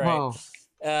gay. Great. Whoa.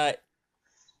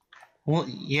 Well,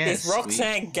 yes. Is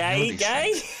Roxanne we gay? know these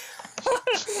Gay?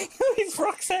 things. Is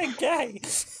Roxanne gay?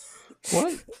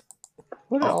 What?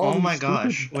 What are all Oh these my stupid-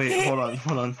 gosh! Wait, hold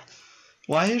on.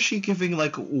 Why is she giving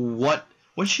like what?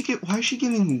 Why is she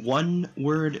giving one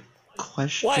word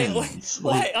questions?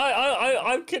 Wait.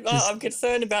 Like, I'm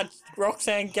concerned about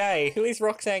Roxanne gay. Who is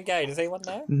Roxanne gay? Does anyone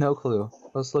know? No clue.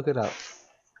 Let's look it up.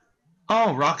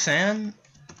 oh, Roxanne,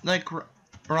 like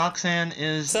Roxanne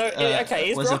is So, okay,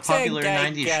 is was Roxanne a popular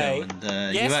gay 90s gay? show in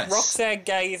the Yes, U.S. Roxanne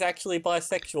gay is actually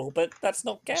bisexual, but that's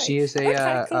not gay. She is a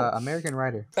Okay, cool. American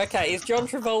writer. Okay, is John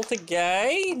Travolta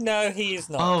gay? No, he is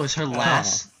not. Oh, is her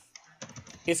last?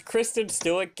 Is Kristen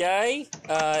Stewart gay?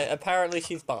 Apparently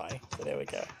she's bi. So there we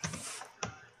go.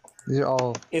 These are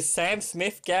all. Is Sam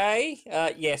Smith gay?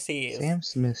 Yes, he is. Sam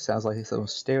Smith sounds like the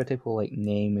most stereotypical like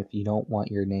name if you don't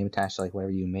want your name attached to like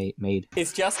whatever you made.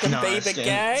 Is Justin No, Bieber Stan-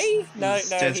 gay? No,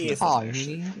 Stan he Smith. isn't. Oh, you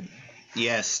mean?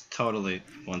 Yes, totally,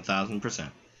 1000%.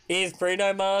 Is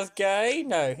Bruno Mars gay?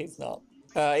 No, he's not.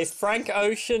 Is Frank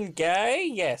Ocean gay?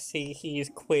 Yes, he is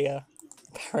queer,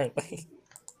 apparently.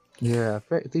 Yeah,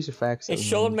 these are facts. that Is we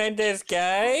Shawn need. Mendes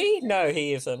gay? No,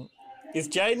 he isn't. Is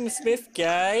Jaden Smith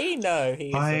gay? No, he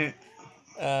isn't.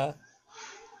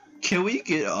 Can we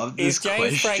get off this Is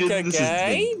James question? Franco This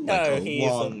gay? has been, No, like, a he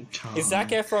long isn't. time. Is Zac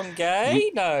Efron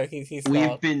gay? No, he's We've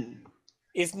not. been.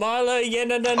 Is Milo Okay,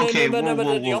 whoa, whoa,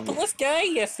 whoa. Yiannopoulos gay?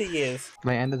 Yes, he is.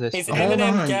 By the end of this, Is Hold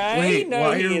Eminem on, gay? wait, No,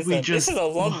 why he are we isn't. just- This is a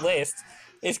long list.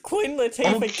 Is Queen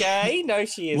Latifah Okay, gay? No,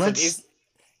 she isn't. let's-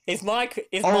 Is Mike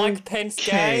Pence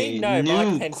gay? Okay, No, Mike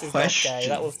new Pence is not question. gay.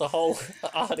 That was the whole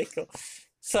article.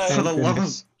 So For the love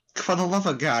goodness. for the love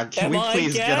of God, can Am we I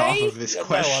please get off gay? of this No, I'm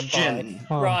bi. question?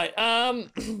 Oh. right,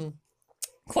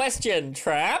 question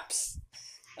traps.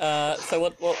 So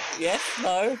what? Yes,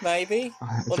 no, maybe. It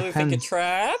What do we think of depends.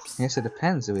 traps? Yes, it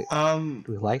depends. Do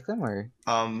we like them or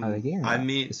are they gay or I not?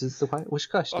 mean, This is the which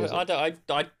question is it?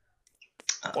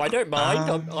 I don't mind.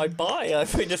 Um, I buy.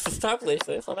 We just established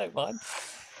this. I don't mind.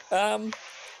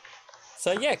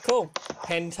 So yeah, cool.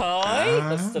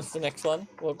 Hentai. That's the next one.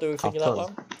 What do we think of that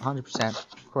one?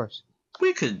 100%, of course.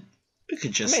 We could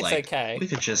just I mean, it's okay. we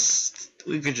could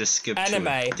just skip Anime. to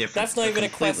a different. That's not even a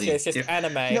question. It's just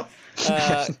anime. No.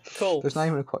 Cool. There's not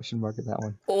even a question mark in that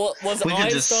one. Was We could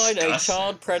Einstein a discuss-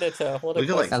 child predator? What a We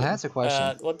could, like- question. Now that's a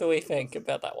question. What do we think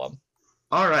about that one?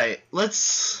 All right,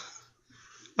 let's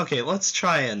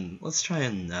try and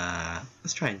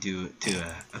do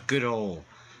a good old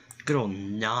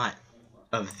knot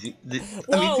of the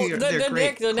Well, they're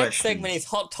great the next questions. segment is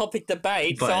hot topic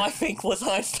debate. So But- I think was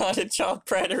Einstein a child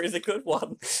predator is a good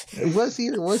one. Was he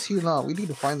or was he not? We need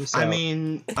to find this out. I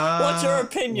mean, What's your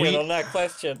opinion on that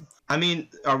question? I mean,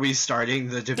 are we starting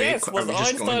the debate? Yes, Are was we just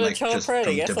Einstein going, a like, child just predator?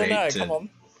 from Yes or debate no? to- Come on.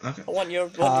 Okay. I want your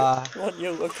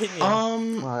opinion.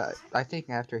 Well, I think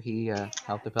after he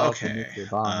helped develop the Okay, nuclear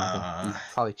bomb, I think he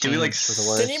probably do we, changed like, for the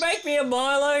worse. Can you make me a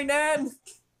Milo, Nan?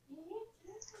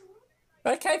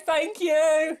 Okay, thank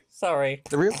you. Sorry,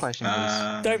 The real question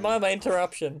is don't mind my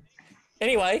interruption.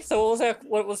 Anyway, so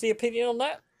what was the opinion on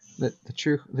that?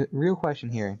 the real question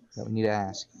here that we need to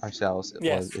ask ourselves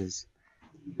Yes.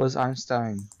 was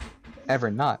Einstein ever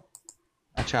not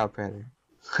a child predator?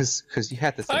 Because you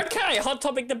had to think. Okay, hot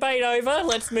topic debate over.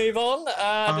 Let's move on.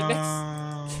 The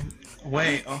next.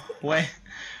 Wait.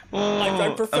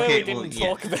 I prefer we okay, didn't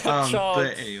well, talk about child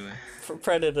But anyway,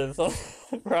 predators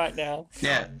right now.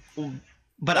 yeah.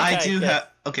 But I Okay, do yeah. have.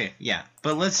 Okay, yeah.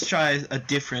 But let's try a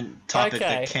different topic Okay.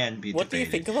 that can be What do you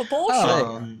debated. think of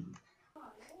abortion? Oh.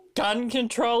 Gun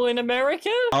control in America?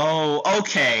 Oh,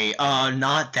 okay.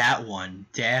 Not that one.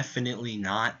 Definitely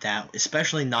not that.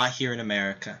 Especially not here in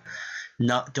America.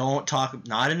 Don't talk.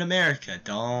 Not in America.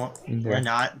 Don't. Okay. We're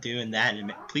not doing that.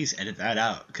 Please edit that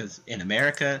out, because in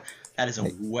America, that is a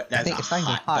think it's not even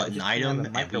hot hot, button just item,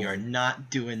 another and we are microwave. not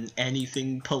doing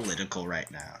anything political right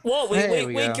now. What? There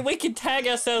we go. We can tag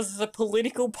ourselves as a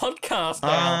political podcast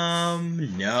now.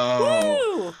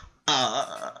 No. Woo!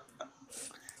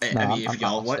 I mean, if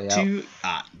y'all I'll want stay to,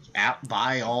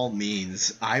 by all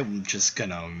means, I'm just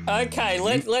gonna. Okay,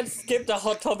 let's skip the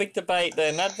hot topic debate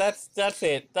then. That's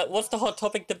it. What's the hot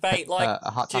topic debate like?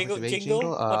 A hot topic debate jingle?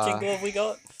 What jingle have we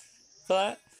got for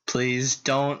that? Please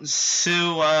don't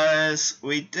sue us.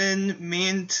 We didn't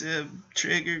mean to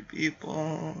trigger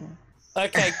people.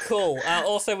 Okay, cool.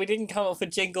 Also, we didn't come up with a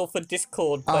jingle for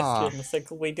Discord questions, so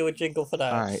could we do a jingle for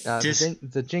that? All right. Just-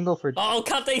 The jingle for I'll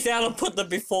cut these out and put them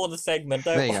before the segment.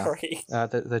 Don't There you go. worry.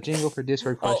 the jingle for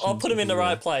Discord questions. I'll put them in the would be,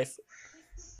 right place.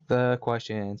 The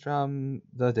questions from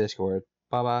the Discord.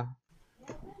 Baba.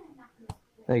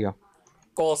 There you go.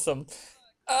 Awesome.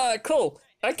 Cool.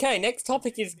 Okay, next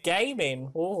topic is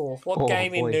gaming. Ooh, what Oh,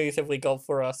 gaming boy. news have we got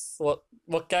for us?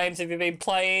 What games have you been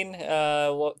playing?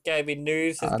 What gaming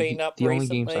news has been up the only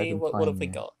recently? games I've been What have we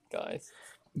playing, got, guys?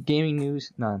 Gaming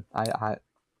news? None. I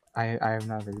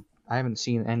haven't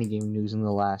seen any gaming news in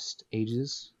the last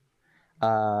ages.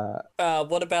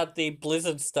 What about the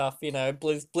Blizzard stuff? You know,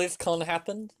 BlizzCon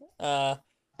happened.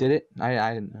 Did it?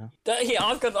 I didn't know. Here,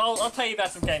 I'll tell you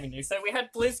about some gaming news. So we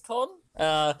had BlizzCon,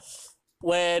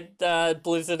 where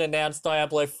Blizzard announced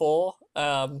Diablo 4.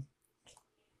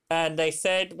 And they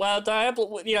said, well,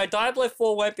 Diablo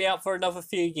 4 won't be out for another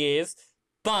few years,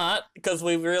 but because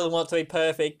we really want it to be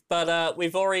perfect. But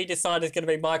we've already decided it's going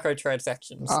to be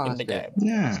microtransactions in the that's game. good.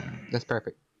 Yeah. That's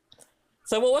perfect.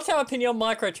 So, what's our opinion on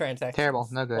microtransactions? Terrible.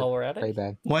 No good. While we're at Very it.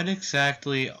 bad. What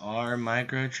exactly are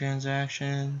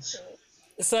microtransactions?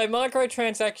 So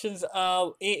microtransactions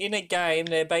are in a game.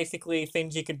 They're basically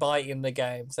things you could buy in the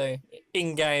game. So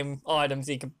in-game items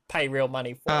you can pay real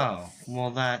money for. Oh,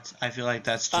 well, I feel like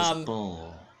that's just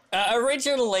bull.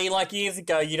 Originally, like years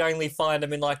ago, you'd only find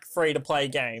them in like free-to-play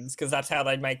games because that's how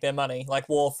they'd make their money. Like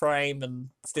Warframe and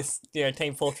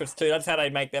Team Fortress 2. That's how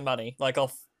they'd make their money, like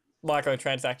off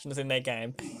microtransactions in their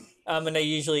game. And they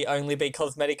usually only be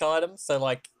cosmetic items. So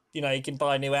like, you can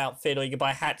buy a new outfit or you can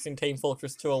buy hats in Team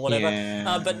Fortress 2 or whatever.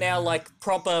 Yeah. But now, like,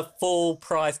 proper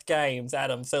full-priced games,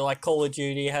 Adam. So, like, Call of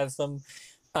Duty has them.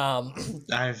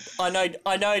 I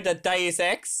know that Deus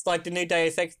Ex, like the new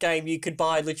Deus Ex game, you could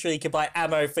buy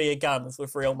ammo for your guns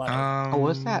with real money. Oh,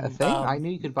 was that a thing? I knew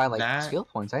you could buy that- skill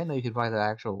points. I didn't know you could buy the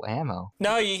actual ammo.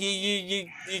 No, you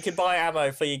could buy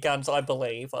ammo for your guns, I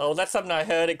believe. Oh, that's something I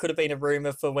heard. It could have been a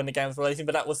rumor for when the game was releasing,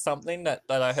 but that was something that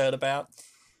I heard about.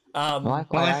 I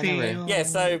never Yeah,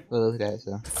 so looked at it,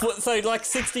 so. so like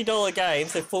 $60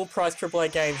 games, so full price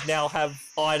AAA games now have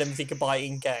items you can buy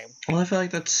in game, Well, I feel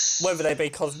like that's. whether they be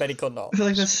cosmetic or not. I feel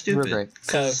like that's Real stupid. great.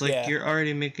 Because So, yeah. you're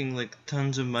already making like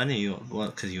tons of money. Well,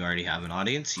 because you already have an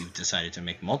audience. You've decided to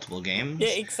make multiple games. Yeah,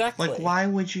 exactly. Like, why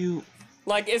would you?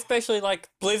 Like, especially, like,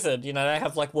 Blizzard, you know, they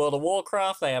have, like, World of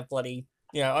Warcraft, they have bloody,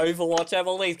 you know, Overwatch, they have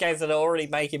all these games that are already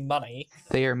making money.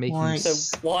 They are making Like-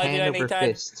 So why do hand they over need to add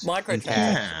fist in microtransactions?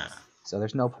 cash. Yeah. So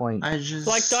there's no point. I just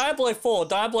Like Diablo 4,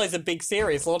 Diablo is a big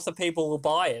series. Lots of people will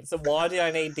buy it. So why do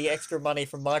I need the extra money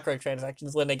from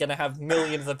microtransactions when they're going to have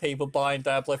millions of people buying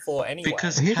Diablo 4 anyway?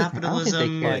 because Here's the thing, I don't think they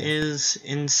capitalism care. is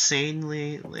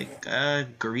insanely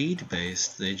greed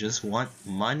based. They just want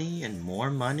money and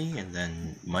more money and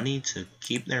then money to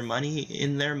keep their money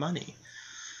in their money.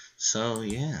 So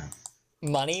yeah.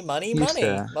 Money. Used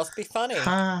to- Must be funny.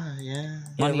 Yeah. Yeah,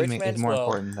 Money rich is man's more world.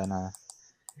 important than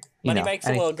you Money know, makes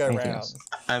the world go anything round. else.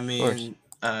 I mean,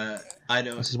 I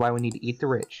don't. This is why we need to eat the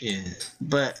rich. Yeah,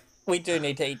 but We do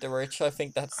need to eat the rich. I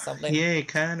think that's something. yay,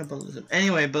 cannibalism.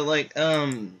 Anyway, but like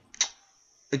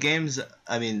the games.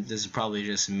 I mean, this is probably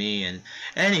just me and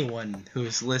anyone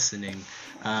who's listening.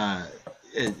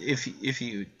 If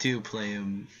you do play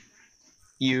them,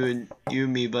 you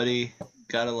and me, buddy,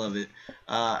 gotta love it.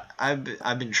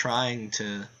 I've been trying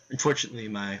to. Unfortunately,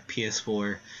 my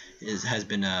PS4 has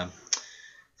been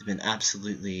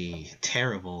absolutely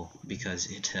terrible because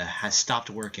it has stopped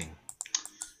working.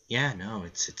 Yeah, no,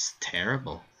 it's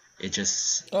terrible. It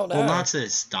just Oh, no. well, not that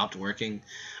it stopped working,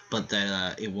 but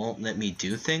that it won't let me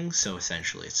do things. So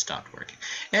essentially, it stopped working.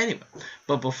 Anyway,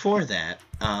 but before that,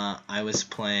 I was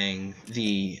playing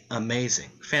the amazing,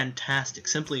 fantastic,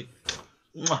 simply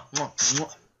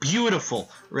beautiful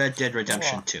Red Dead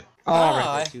Redemption Mwah. 2. Oh,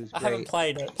 I Red Dead 2 is haven't great.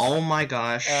 played it. Oh my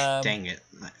gosh, Um, dang it.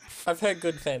 I've heard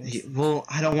good things. Well,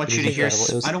 I don't want It you is to hear.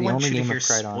 incredible. It was I don't the want only you to game hear I've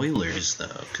tried on. spoilers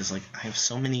though, because like I have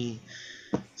so many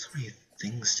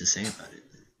things to say about it.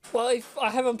 Well, if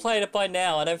I haven't played it by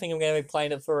now, I don't think I'm going to be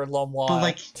playing it for a long while. But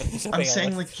like, to be I'm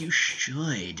saying honest. like you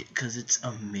should, because it's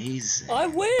amazing. I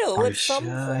will You at some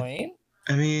should. point.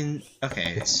 I mean,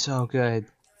 okay. It's so good.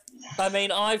 I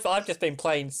mean, I've just been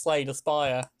playing Slay the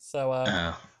Spire, so I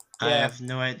yeah. have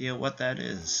no idea what that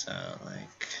is.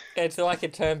 Like, it's like a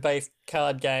turn-based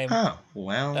card game. oh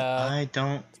well, I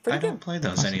don't pretty good. play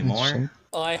those That's anymore. interesting.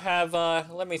 I have,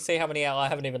 let me see how many hours. I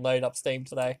haven't even loaded up Steam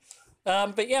today.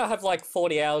 But yeah, I have like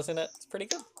 40 hours in it. It's pretty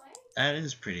good. That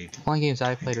is pretty. The only games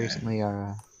I've played Okay. recently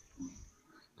are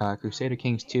Crusader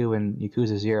Kings 2 and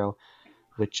Yakuza 0,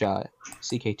 which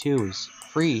CK2 is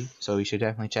free, so you should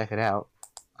definitely check it out.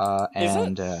 Is it?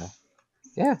 And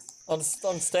yeah, On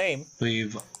Steam.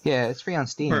 yeah, it's free on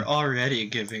Steam. We're already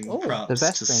giving Oh, props the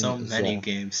best to thing so is, many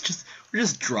games. We're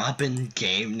just dropping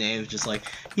game names, just like,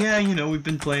 yeah, you know, we've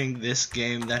been playing this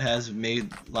game that has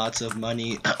made lots of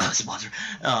money, sponsor.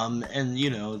 And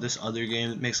you know, this other game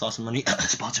that makes lots of money,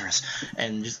 sponsor us.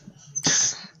 And just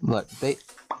Look,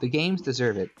 the games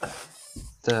deserve it.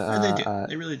 they do.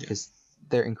 They really do. Because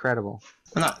they're incredible.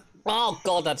 I'm not. Oh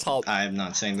god, that's hot. I'm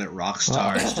not saying that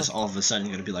Rockstar is just all of a sudden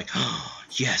going to be like, oh,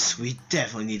 yes, we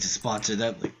definitely need to sponsor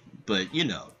them. Like, but you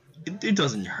know, it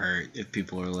doesn't hurt if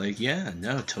people are like, yeah,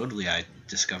 no, totally. I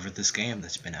discovered this game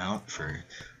that's been out for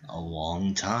a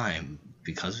long time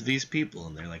because of these people,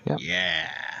 and they're like, Yep.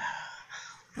 yeah,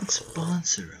 let's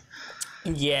sponsor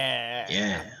them. Yeah.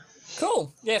 Yeah.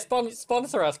 Cool. Yeah,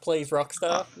 sponsor us, please,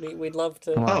 Rockstar. We'd love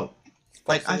to. Oh,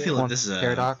 like I feel like Want this is a.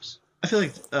 Paradox. I feel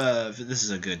like this is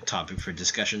a good topic for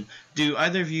discussion. Do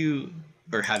either of you,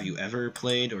 or have you ever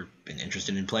played or been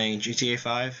interested in playing GTA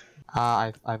 5?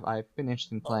 I've been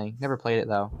interested in playing. Never played it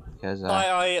though, because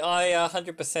I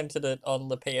 100%ed it on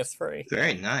the PS3.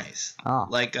 Very nice. oh,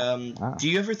 Like, Wow. do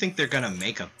you ever think they're gonna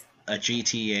make a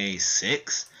GTA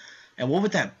 6? And what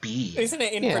would that be? Isn't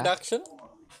it in Yeah. production?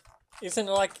 Isn't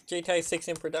it like GTA 6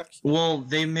 in production? Well,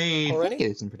 they made. I Already? think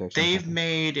it is in production. They've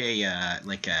made a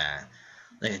like a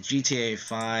GTA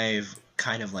 5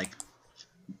 kind of like.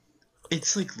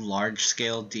 It's like large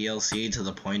scale DLC to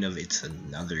the point of it's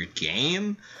another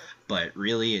game, but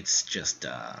really it's just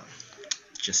Well,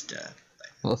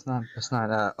 it's not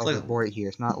like- overboard here.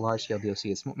 It's not large scale DLC.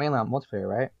 It's mainly on multiplayer,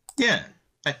 right? yeah.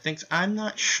 I think I'm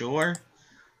not sure,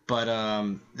 but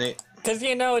they. Because,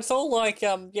 you know, it's all like,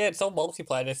 yeah, it's all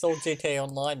multiplayer. It's all GTA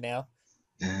Online now.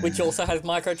 Which also has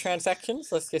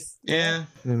microtransactions. Let's just... Yeah.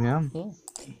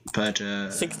 But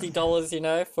 $60, you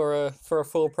know, for a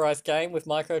full price game with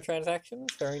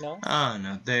microtransactions. Very nice. I don't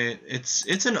know.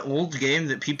 It's an old game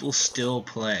that people still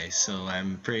play, so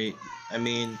I'm pretty. I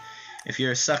mean, if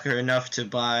you're a sucker enough to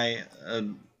buy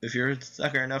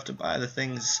the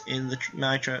things in the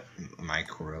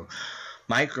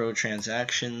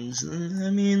microtransactions, I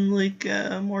mean, like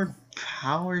more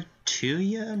power to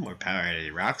you, more power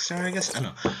to Rockstar, I guess. I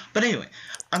don't know. But anyway,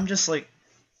 I'm just like,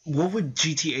 what would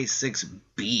GTA 6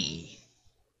 be?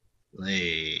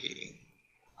 Like,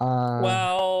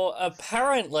 Well,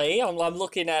 apparently, I'm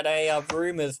looking at a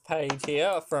rumors page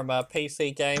here from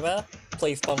PC Gamer.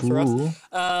 Please sponsor Ooh.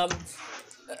 us.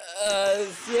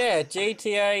 Yeah,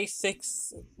 GTA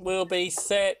 6 will be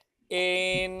set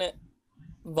in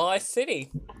Vice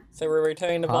City. So we're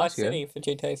returning to Oh, that's Vice City good. for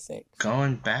GTA 6.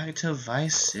 Going back to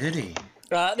Vice City.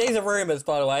 These are rumors,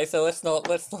 by the way, so let's not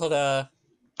It's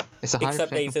 100%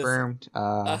 accept these as confirmed.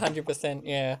 100%,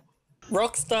 yeah.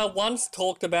 Rockstar once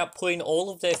talked about putting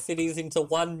all of their cities into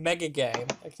one mega game.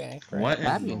 Okay, great. What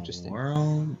That'd in be the interesting.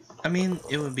 world? I mean,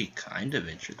 it would be kind of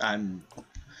interesting. I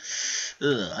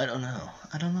don't know.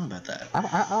 I don't know about that.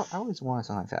 I always wanted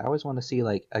something like that. I always want to see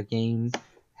like a game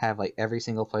have like every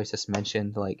single place that's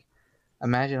mentioned. Like,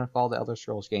 imagine if all the Elder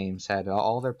Scrolls games had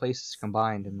all their places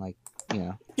combined and like, you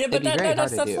know, Yeah, it'd but be very hard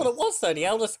that's to do. what it was though. The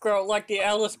Elder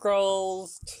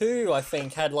Scrolls 2, I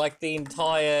think, had like the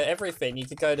entire everything. You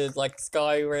could go to like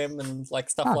Skyrim and like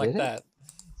stuff Oh, like did it? that.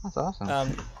 That's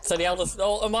awesome. So the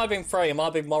it might have been 3, it might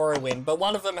have been Morrowind, but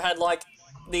one of them had like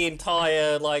the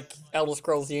entire like Elder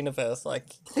Scrolls universe. Like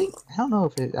I don't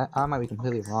know if I might be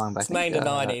completely wrong, but it's I made think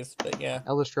in the 90s, but yeah.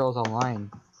 Elder Scrolls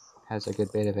Online has a good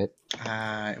bit of it.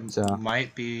 So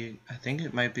Might be. I think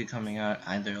it might be coming out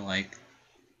either like.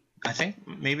 I think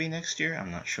maybe next year.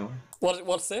 I'm not sure.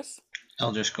 What's this?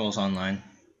 Elder Scrolls Online,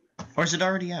 or is it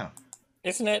already out?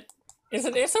 Isn't it? It's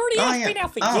already out. It's been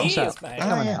out for years, out. mate. Oh,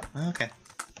 coming out. Okay.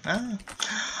 Oh.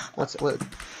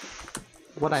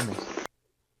 What I missed?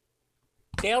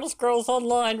 The Elder Scrolls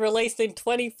Online released in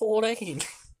 2014.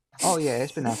 Oh yeah,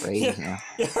 it's been out for ages now.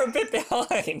 You're a bit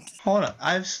behind. Hold on.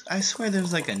 I swear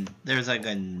there's like a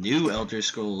new Elder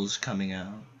Scrolls coming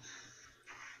out.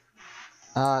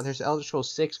 There's Elder Scrolls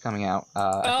 6 coming out.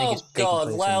 I think it's taking God!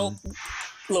 place Well, in...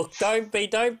 look, don't be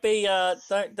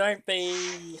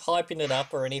hyping it up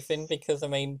or anything, because I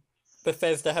mean,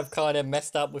 Bethesda have kind of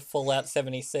messed up with Fallout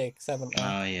 76, haven't they?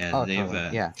 Oh yeah,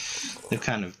 totally. they've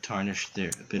kind of tarnished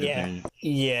their bit of their.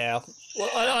 Yeah.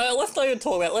 Well, let's not even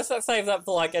talk about. Let's not save that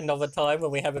for like another time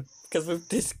when we have a, because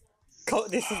this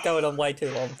is going on way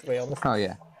too long, to be honest. Oh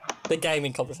yeah. The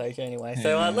gaming conversation, anyway.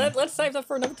 So let's save that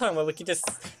for another time where we can just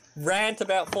rant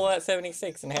about Fallout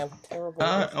 76 and how terrible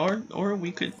it is. Or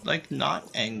we could like not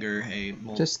anger a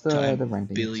Just the ranting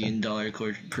multi-billion-dollar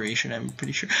corporation. I'm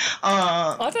pretty sure.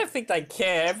 I don't think they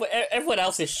care. Everyone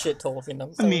else is shit talking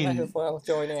them. So I mean, might as well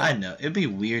join in. I know it'd be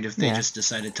weird if they just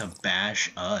decided to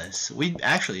bash us. We'd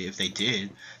actually, if they did,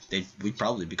 we'd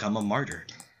probably become a martyr.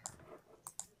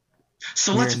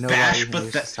 So let's bash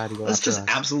Bethesda. Let's just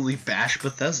absolutely bash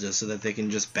Bethesda so that they can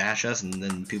just bash us, and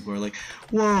then people are like,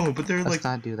 "Whoa!" But they're Let's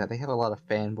not do that. They have a lot of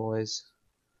fanboys.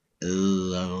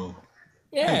 Oh.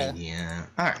 Yeah. I mean, yeah.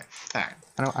 All right.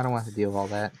 I don't want to deal with all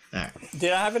that. All right.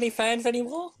 Do I have any fans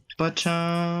anymore? But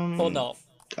Or not?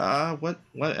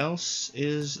 What else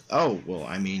is? Oh, well,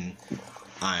 I mean,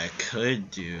 I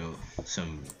could do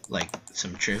some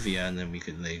trivia, and then we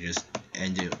could just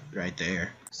end it right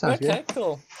there. Sounds Okay, good.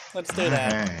 cool. Let's do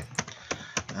that.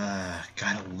 Alright.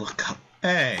 Gotta look up.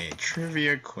 Hey,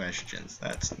 trivia questions.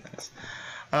 That's nice.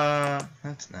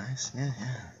 That's nice. Yeah.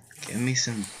 Give me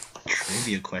some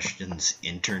trivia questions,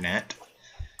 internet.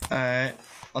 Alright,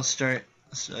 I'll start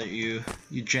you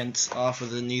gents off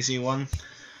with an easy one.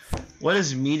 What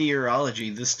is meteorology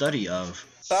the study of?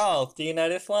 Oh, do you know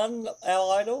this one,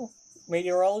 our idol?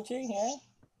 Meteorology, yeah?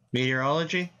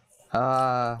 Meteorology?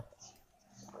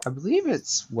 I believe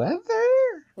it's weather?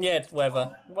 Yeah, it's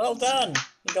weather. Well done.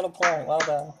 You got a point. Well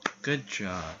done. Good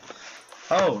job.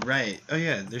 Oh, right. Oh,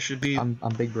 yeah, there should be... I'm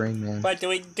big brain man. Wait, do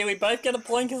we both get a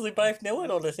point because we both knew it,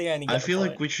 or does he only get a point? I feel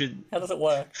like we should... How does it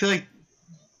work?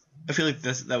 I feel like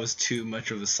that was too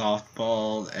much of a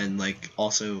softball, and like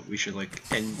also we should like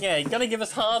and yeah, you gotta give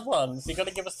us hard ones. You gotta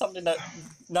give us something that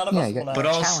none of us will know. But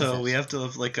also challenges. we have to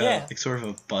have like a like sort of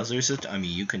a buzzer system. I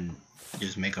mean, you can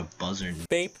just make a buzzer.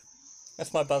 Beep.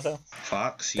 That's my buzzer.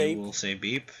 Fox, beep. You will say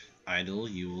beep. Idle,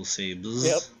 you will say buzz.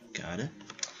 Yep. Got it.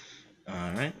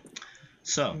 All right.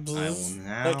 So Buzz. I will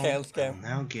now. Okay, let's go. I will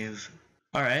now give.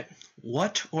 All right.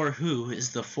 What or who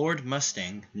is the Ford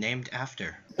Mustang named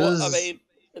after? Well, I mean.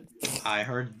 I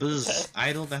heard buzz.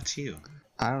 Idle, that's you.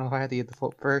 I don't know if I had to get the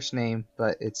full first name,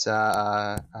 but it's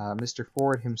Mr.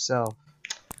 Ford himself.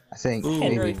 I think. Ooh.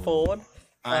 Henry maybe. Ford.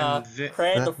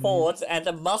 Created the Fords, and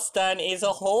the Mustang is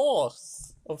a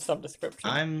horse of some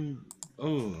description.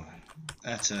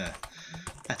 That's a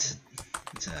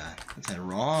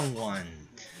wrong one.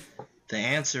 The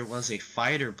answer was a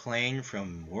fighter plane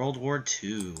from World War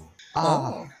II.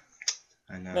 Oh.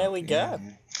 I know. There we go.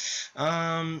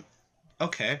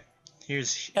 Okay. Here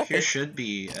should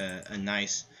be a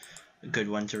nice, good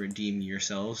one to redeem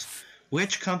yourselves.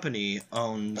 Which company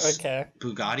owns Okay.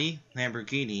 Bugatti,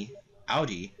 Lamborghini,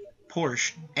 Audi,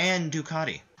 Porsche, and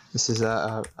Ducati? This is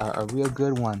a real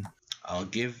good one. I'll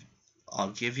give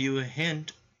you a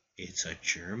hint. It's a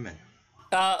German.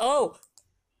 Yeah,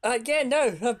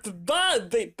 no.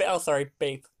 Beep. Oh, sorry,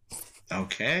 beep.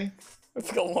 Okay. I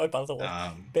forgot what my buzzer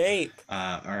was. Beep.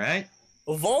 All right.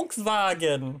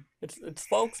 Volkswagen. It's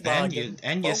Volkswagen.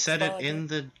 And you said it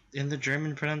Volkswagen. in the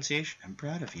German pronunciation. I'm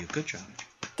proud of you. Good job.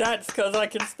 That's because I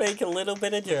can speak a little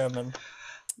bit of German.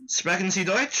 Sprechen Sie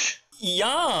Deutsch?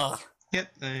 Ja. Yep,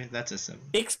 that's a simple.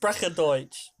 Ich spreche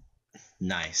Deutsch.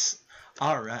 Nice.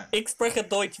 All right. Ich spreche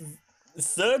Deutsch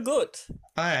sehr gut.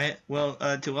 All right. Well,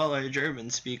 to all our German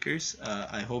speakers,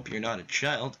 I hope you're not a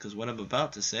child, because what I'm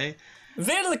about to say.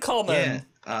 Willkommen.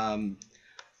 Yeah.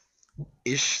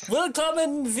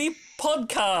 Willkommen the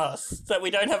podcast that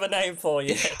we don't have a name for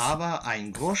yet. Ich habe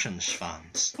einen großen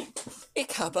Schwanz.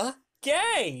 Ich habe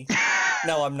gay.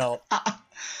 No, I'm not.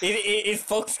 Is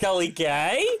Fox Scully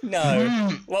gay? No.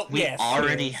 Well, we yes.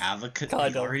 already have a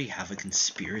Kind of.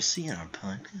 conspiracy in our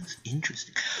podcast.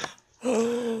 Interesting.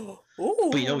 Ooh.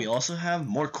 But we also have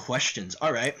more questions.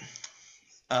 All right.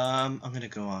 I'm gonna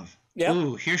go off. Yep.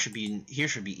 Ooh, here should be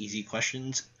easy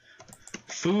questions.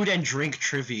 Food and drink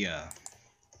trivia.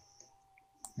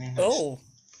 Nice. Oh.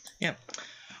 Yeah.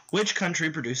 Which country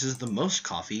produces the most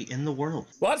coffee in the world?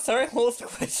 What? Sorry, what was the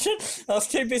question? I was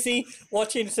too busy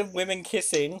watching some women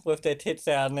kissing with their tits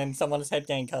out and then someone's head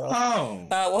getting cut off. Oh.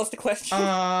 What was the question?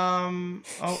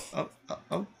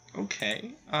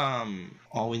 Okay.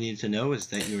 All we need to know is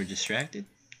that you were distracted.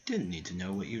 Didn't need to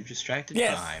know what you were distracted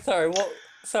yes. by.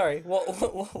 Sorry. What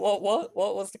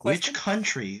was the question? Which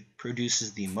country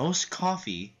produces the most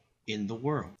coffee in the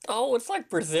world? Oh, it's like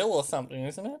Brazil or something,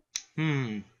 isn't it?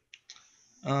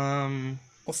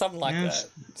 Or something like that.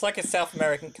 It's like a South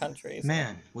American country.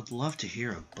 Man, would love to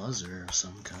hear a buzzer of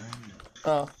some kind.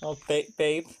 Oh,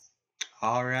 babe.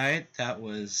 All right, that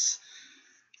was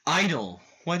Idol.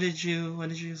 What did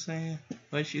you say?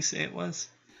 What did you say it was?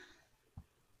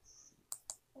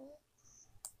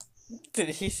 Did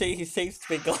he see? He seems to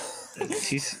be gone.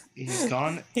 He's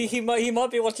gone. he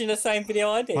might be watching the same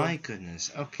video I did. My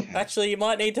goodness. Okay. Actually, you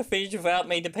might need to finish without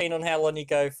me, depending on how long you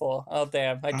go for. Oh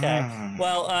damn. Okay.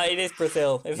 Well, it is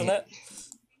Brazil, isn't it?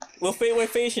 We're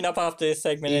finishing up after this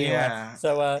segment anyway. Yeah.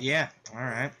 So yeah. All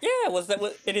right. Yeah.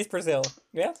 It is Brazil.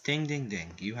 Yeah. Ding ding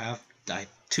ding. You have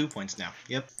 2 points now.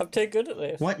 Yep. I'm too good at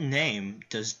this. What name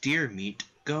does deer meat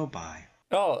go by?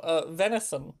 Oh,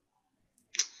 venison.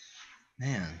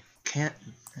 Man,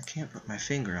 I can't put my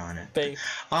finger on it. Beef.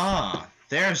 Ah,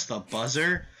 there's the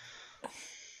buzzer.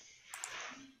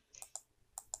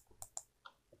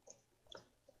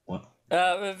 What?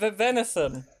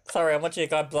 Venison. Sorry, I'm watching a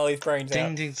guy blow his brains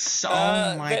Ding out. ding.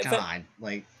 Oh my god!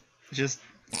 Like, just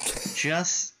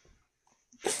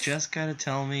gotta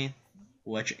tell me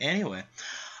which. Anyway,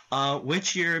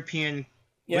 which European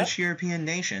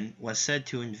nation was said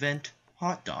to invent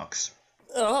hot dogs?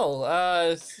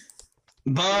 Oh,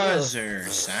 Buzzer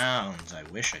sounds. I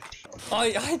wish I could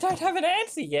hear. I don't have an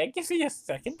answer yet. Give me a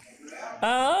second.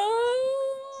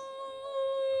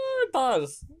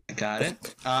 Buzz. Got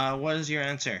it. What is your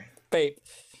answer? Beep.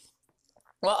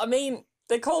 Well, I mean,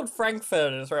 they're called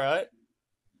Frankfurters, right?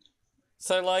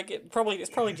 So, like, it's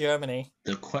probably Germany.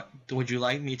 Would you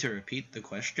like me to repeat the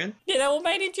question? Yeah, they were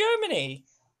made in Germany.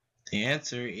 The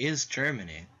answer is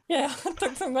Germany. Yeah, I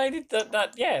think they made it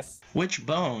that yes. Which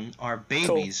bone are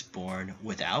babies born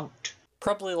without?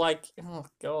 Probably like, oh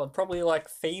god, probably like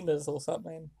femurs or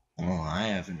something. Well, I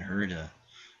haven't heard a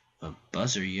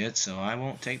buzzer yet, so I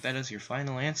won't take that as your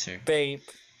final answer. Beep.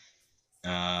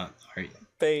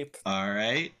 Beep. All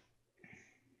right.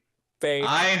 Beep.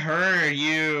 I heard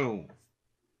you.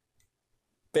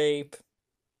 Beep.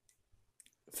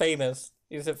 Femurs.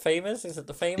 Is it femurs? Is it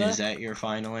the femur? Is that your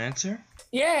final answer?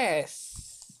 Yes.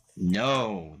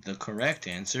 No, the correct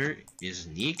answer is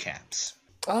kneecaps.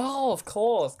 Oh, of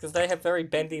course, because they have very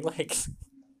bendy legs.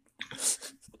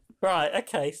 Right,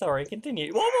 okay, sorry,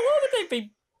 continue. Why would they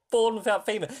be born without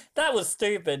femur? That was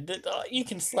stupid. You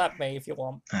can slap me if you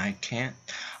want. I can't.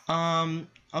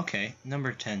 Okay,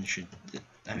 number 10 should...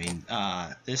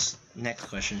 this next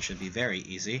question should be very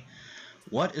easy.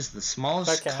 What is the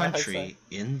smallest country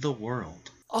in the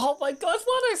world? Oh my gosh,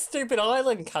 what are those stupid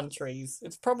island countries?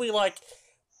 It's probably like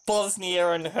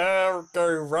Bosnia and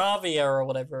Herzegovina or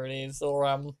whatever it is, or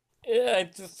I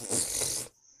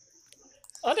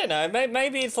don't know.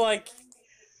 Maybe it's like,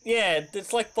 yeah,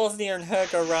 it's like Bosnia and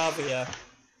Herzegovina.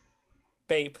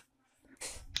 Beep.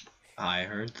 I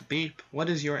heard the beep. What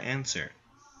is your answer?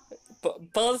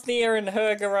 Bosnia and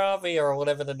Herzegovina, or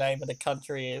whatever the name of the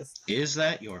country is. Is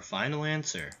that your final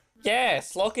answer?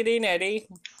 Yes, lock it in, Eddie.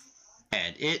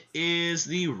 And it is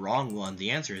the wrong one.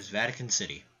 The answer is Vatican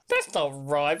City. That's not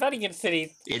right. Vatican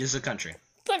City. It is a country.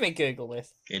 Let me Google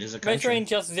this. It is a country. Measuring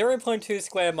just 0.2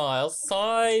 square miles,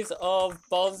 size of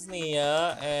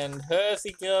Bosnia and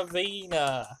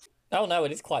Herzegovina. Oh no,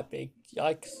 it is quite big.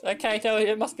 Yikes. Okay, no,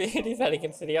 it must be it is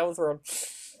Vatican City. I was wrong.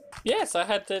 Yes, I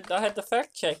had to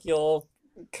fact check your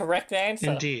correct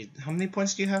answer. Indeed. How many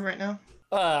points do you have right now?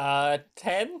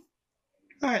 10.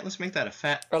 All right, let's make that a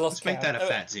fat. Let's make that a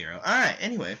fat 0. All right.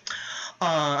 Anyway,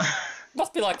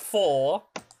 must be like 4.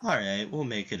 All right, we'll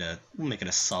make it a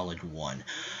solid 1.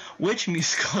 Which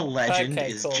musical legend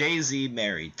is cool. Jay-Z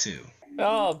married to?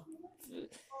 Oh,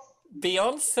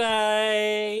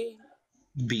 Beyonce.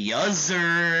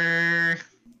 Buzzer.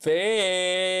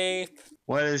 Babe.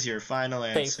 What is your final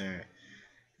answer?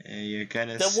 You're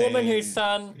gonna say the woman who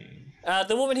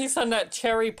sung that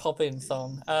Cherry Poppin'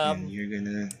 song. and you're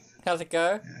gonna. How's it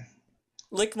go? Yeah.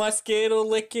 Lick my skittle,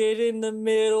 lick it in the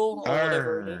middle, or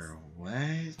whatever it is.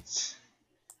 What?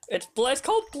 It's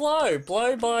called Blow.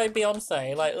 Blow by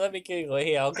Beyonce. Like, let me Google it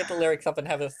here. I'll get the lyrics up and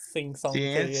have a sing song. The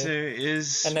answer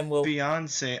is and then we'll...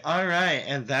 Beyonce. All right,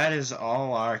 and that is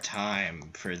all our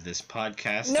time for this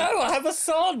podcast. No, I have a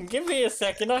song. Give me a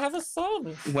second. I have a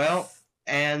song. Well,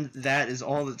 and that is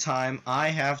all the time I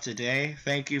have today.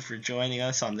 Thank you for joining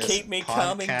us on this keep me podcast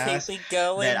coming, keep me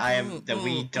going. that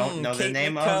we don't know the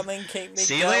name of. Coming, keep me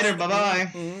See you going. later. Bye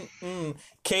bye.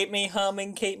 Keep me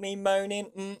humming, keep me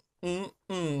moaning.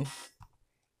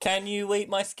 Can you eat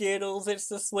my Skittles? It's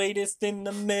the sweetest in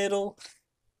the middle.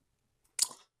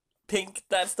 Pink,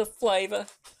 that's the flavor.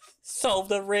 Solve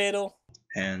the riddle.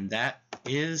 And that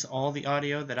is all the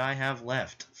audio that I have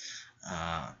left.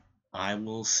 I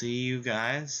will see you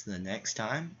guys the next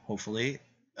time. Hopefully,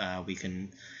 we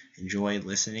can enjoy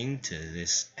listening to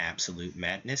this absolute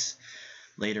madness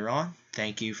later on.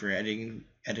 Thank you for editing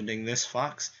this,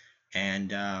 Fox.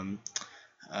 And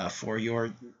for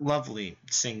your lovely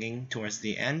singing towards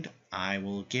the end, I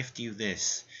will gift you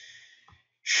this.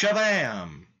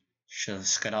 Shabam!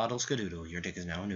 Skadoodle skadoodle, your dick is now a noodle.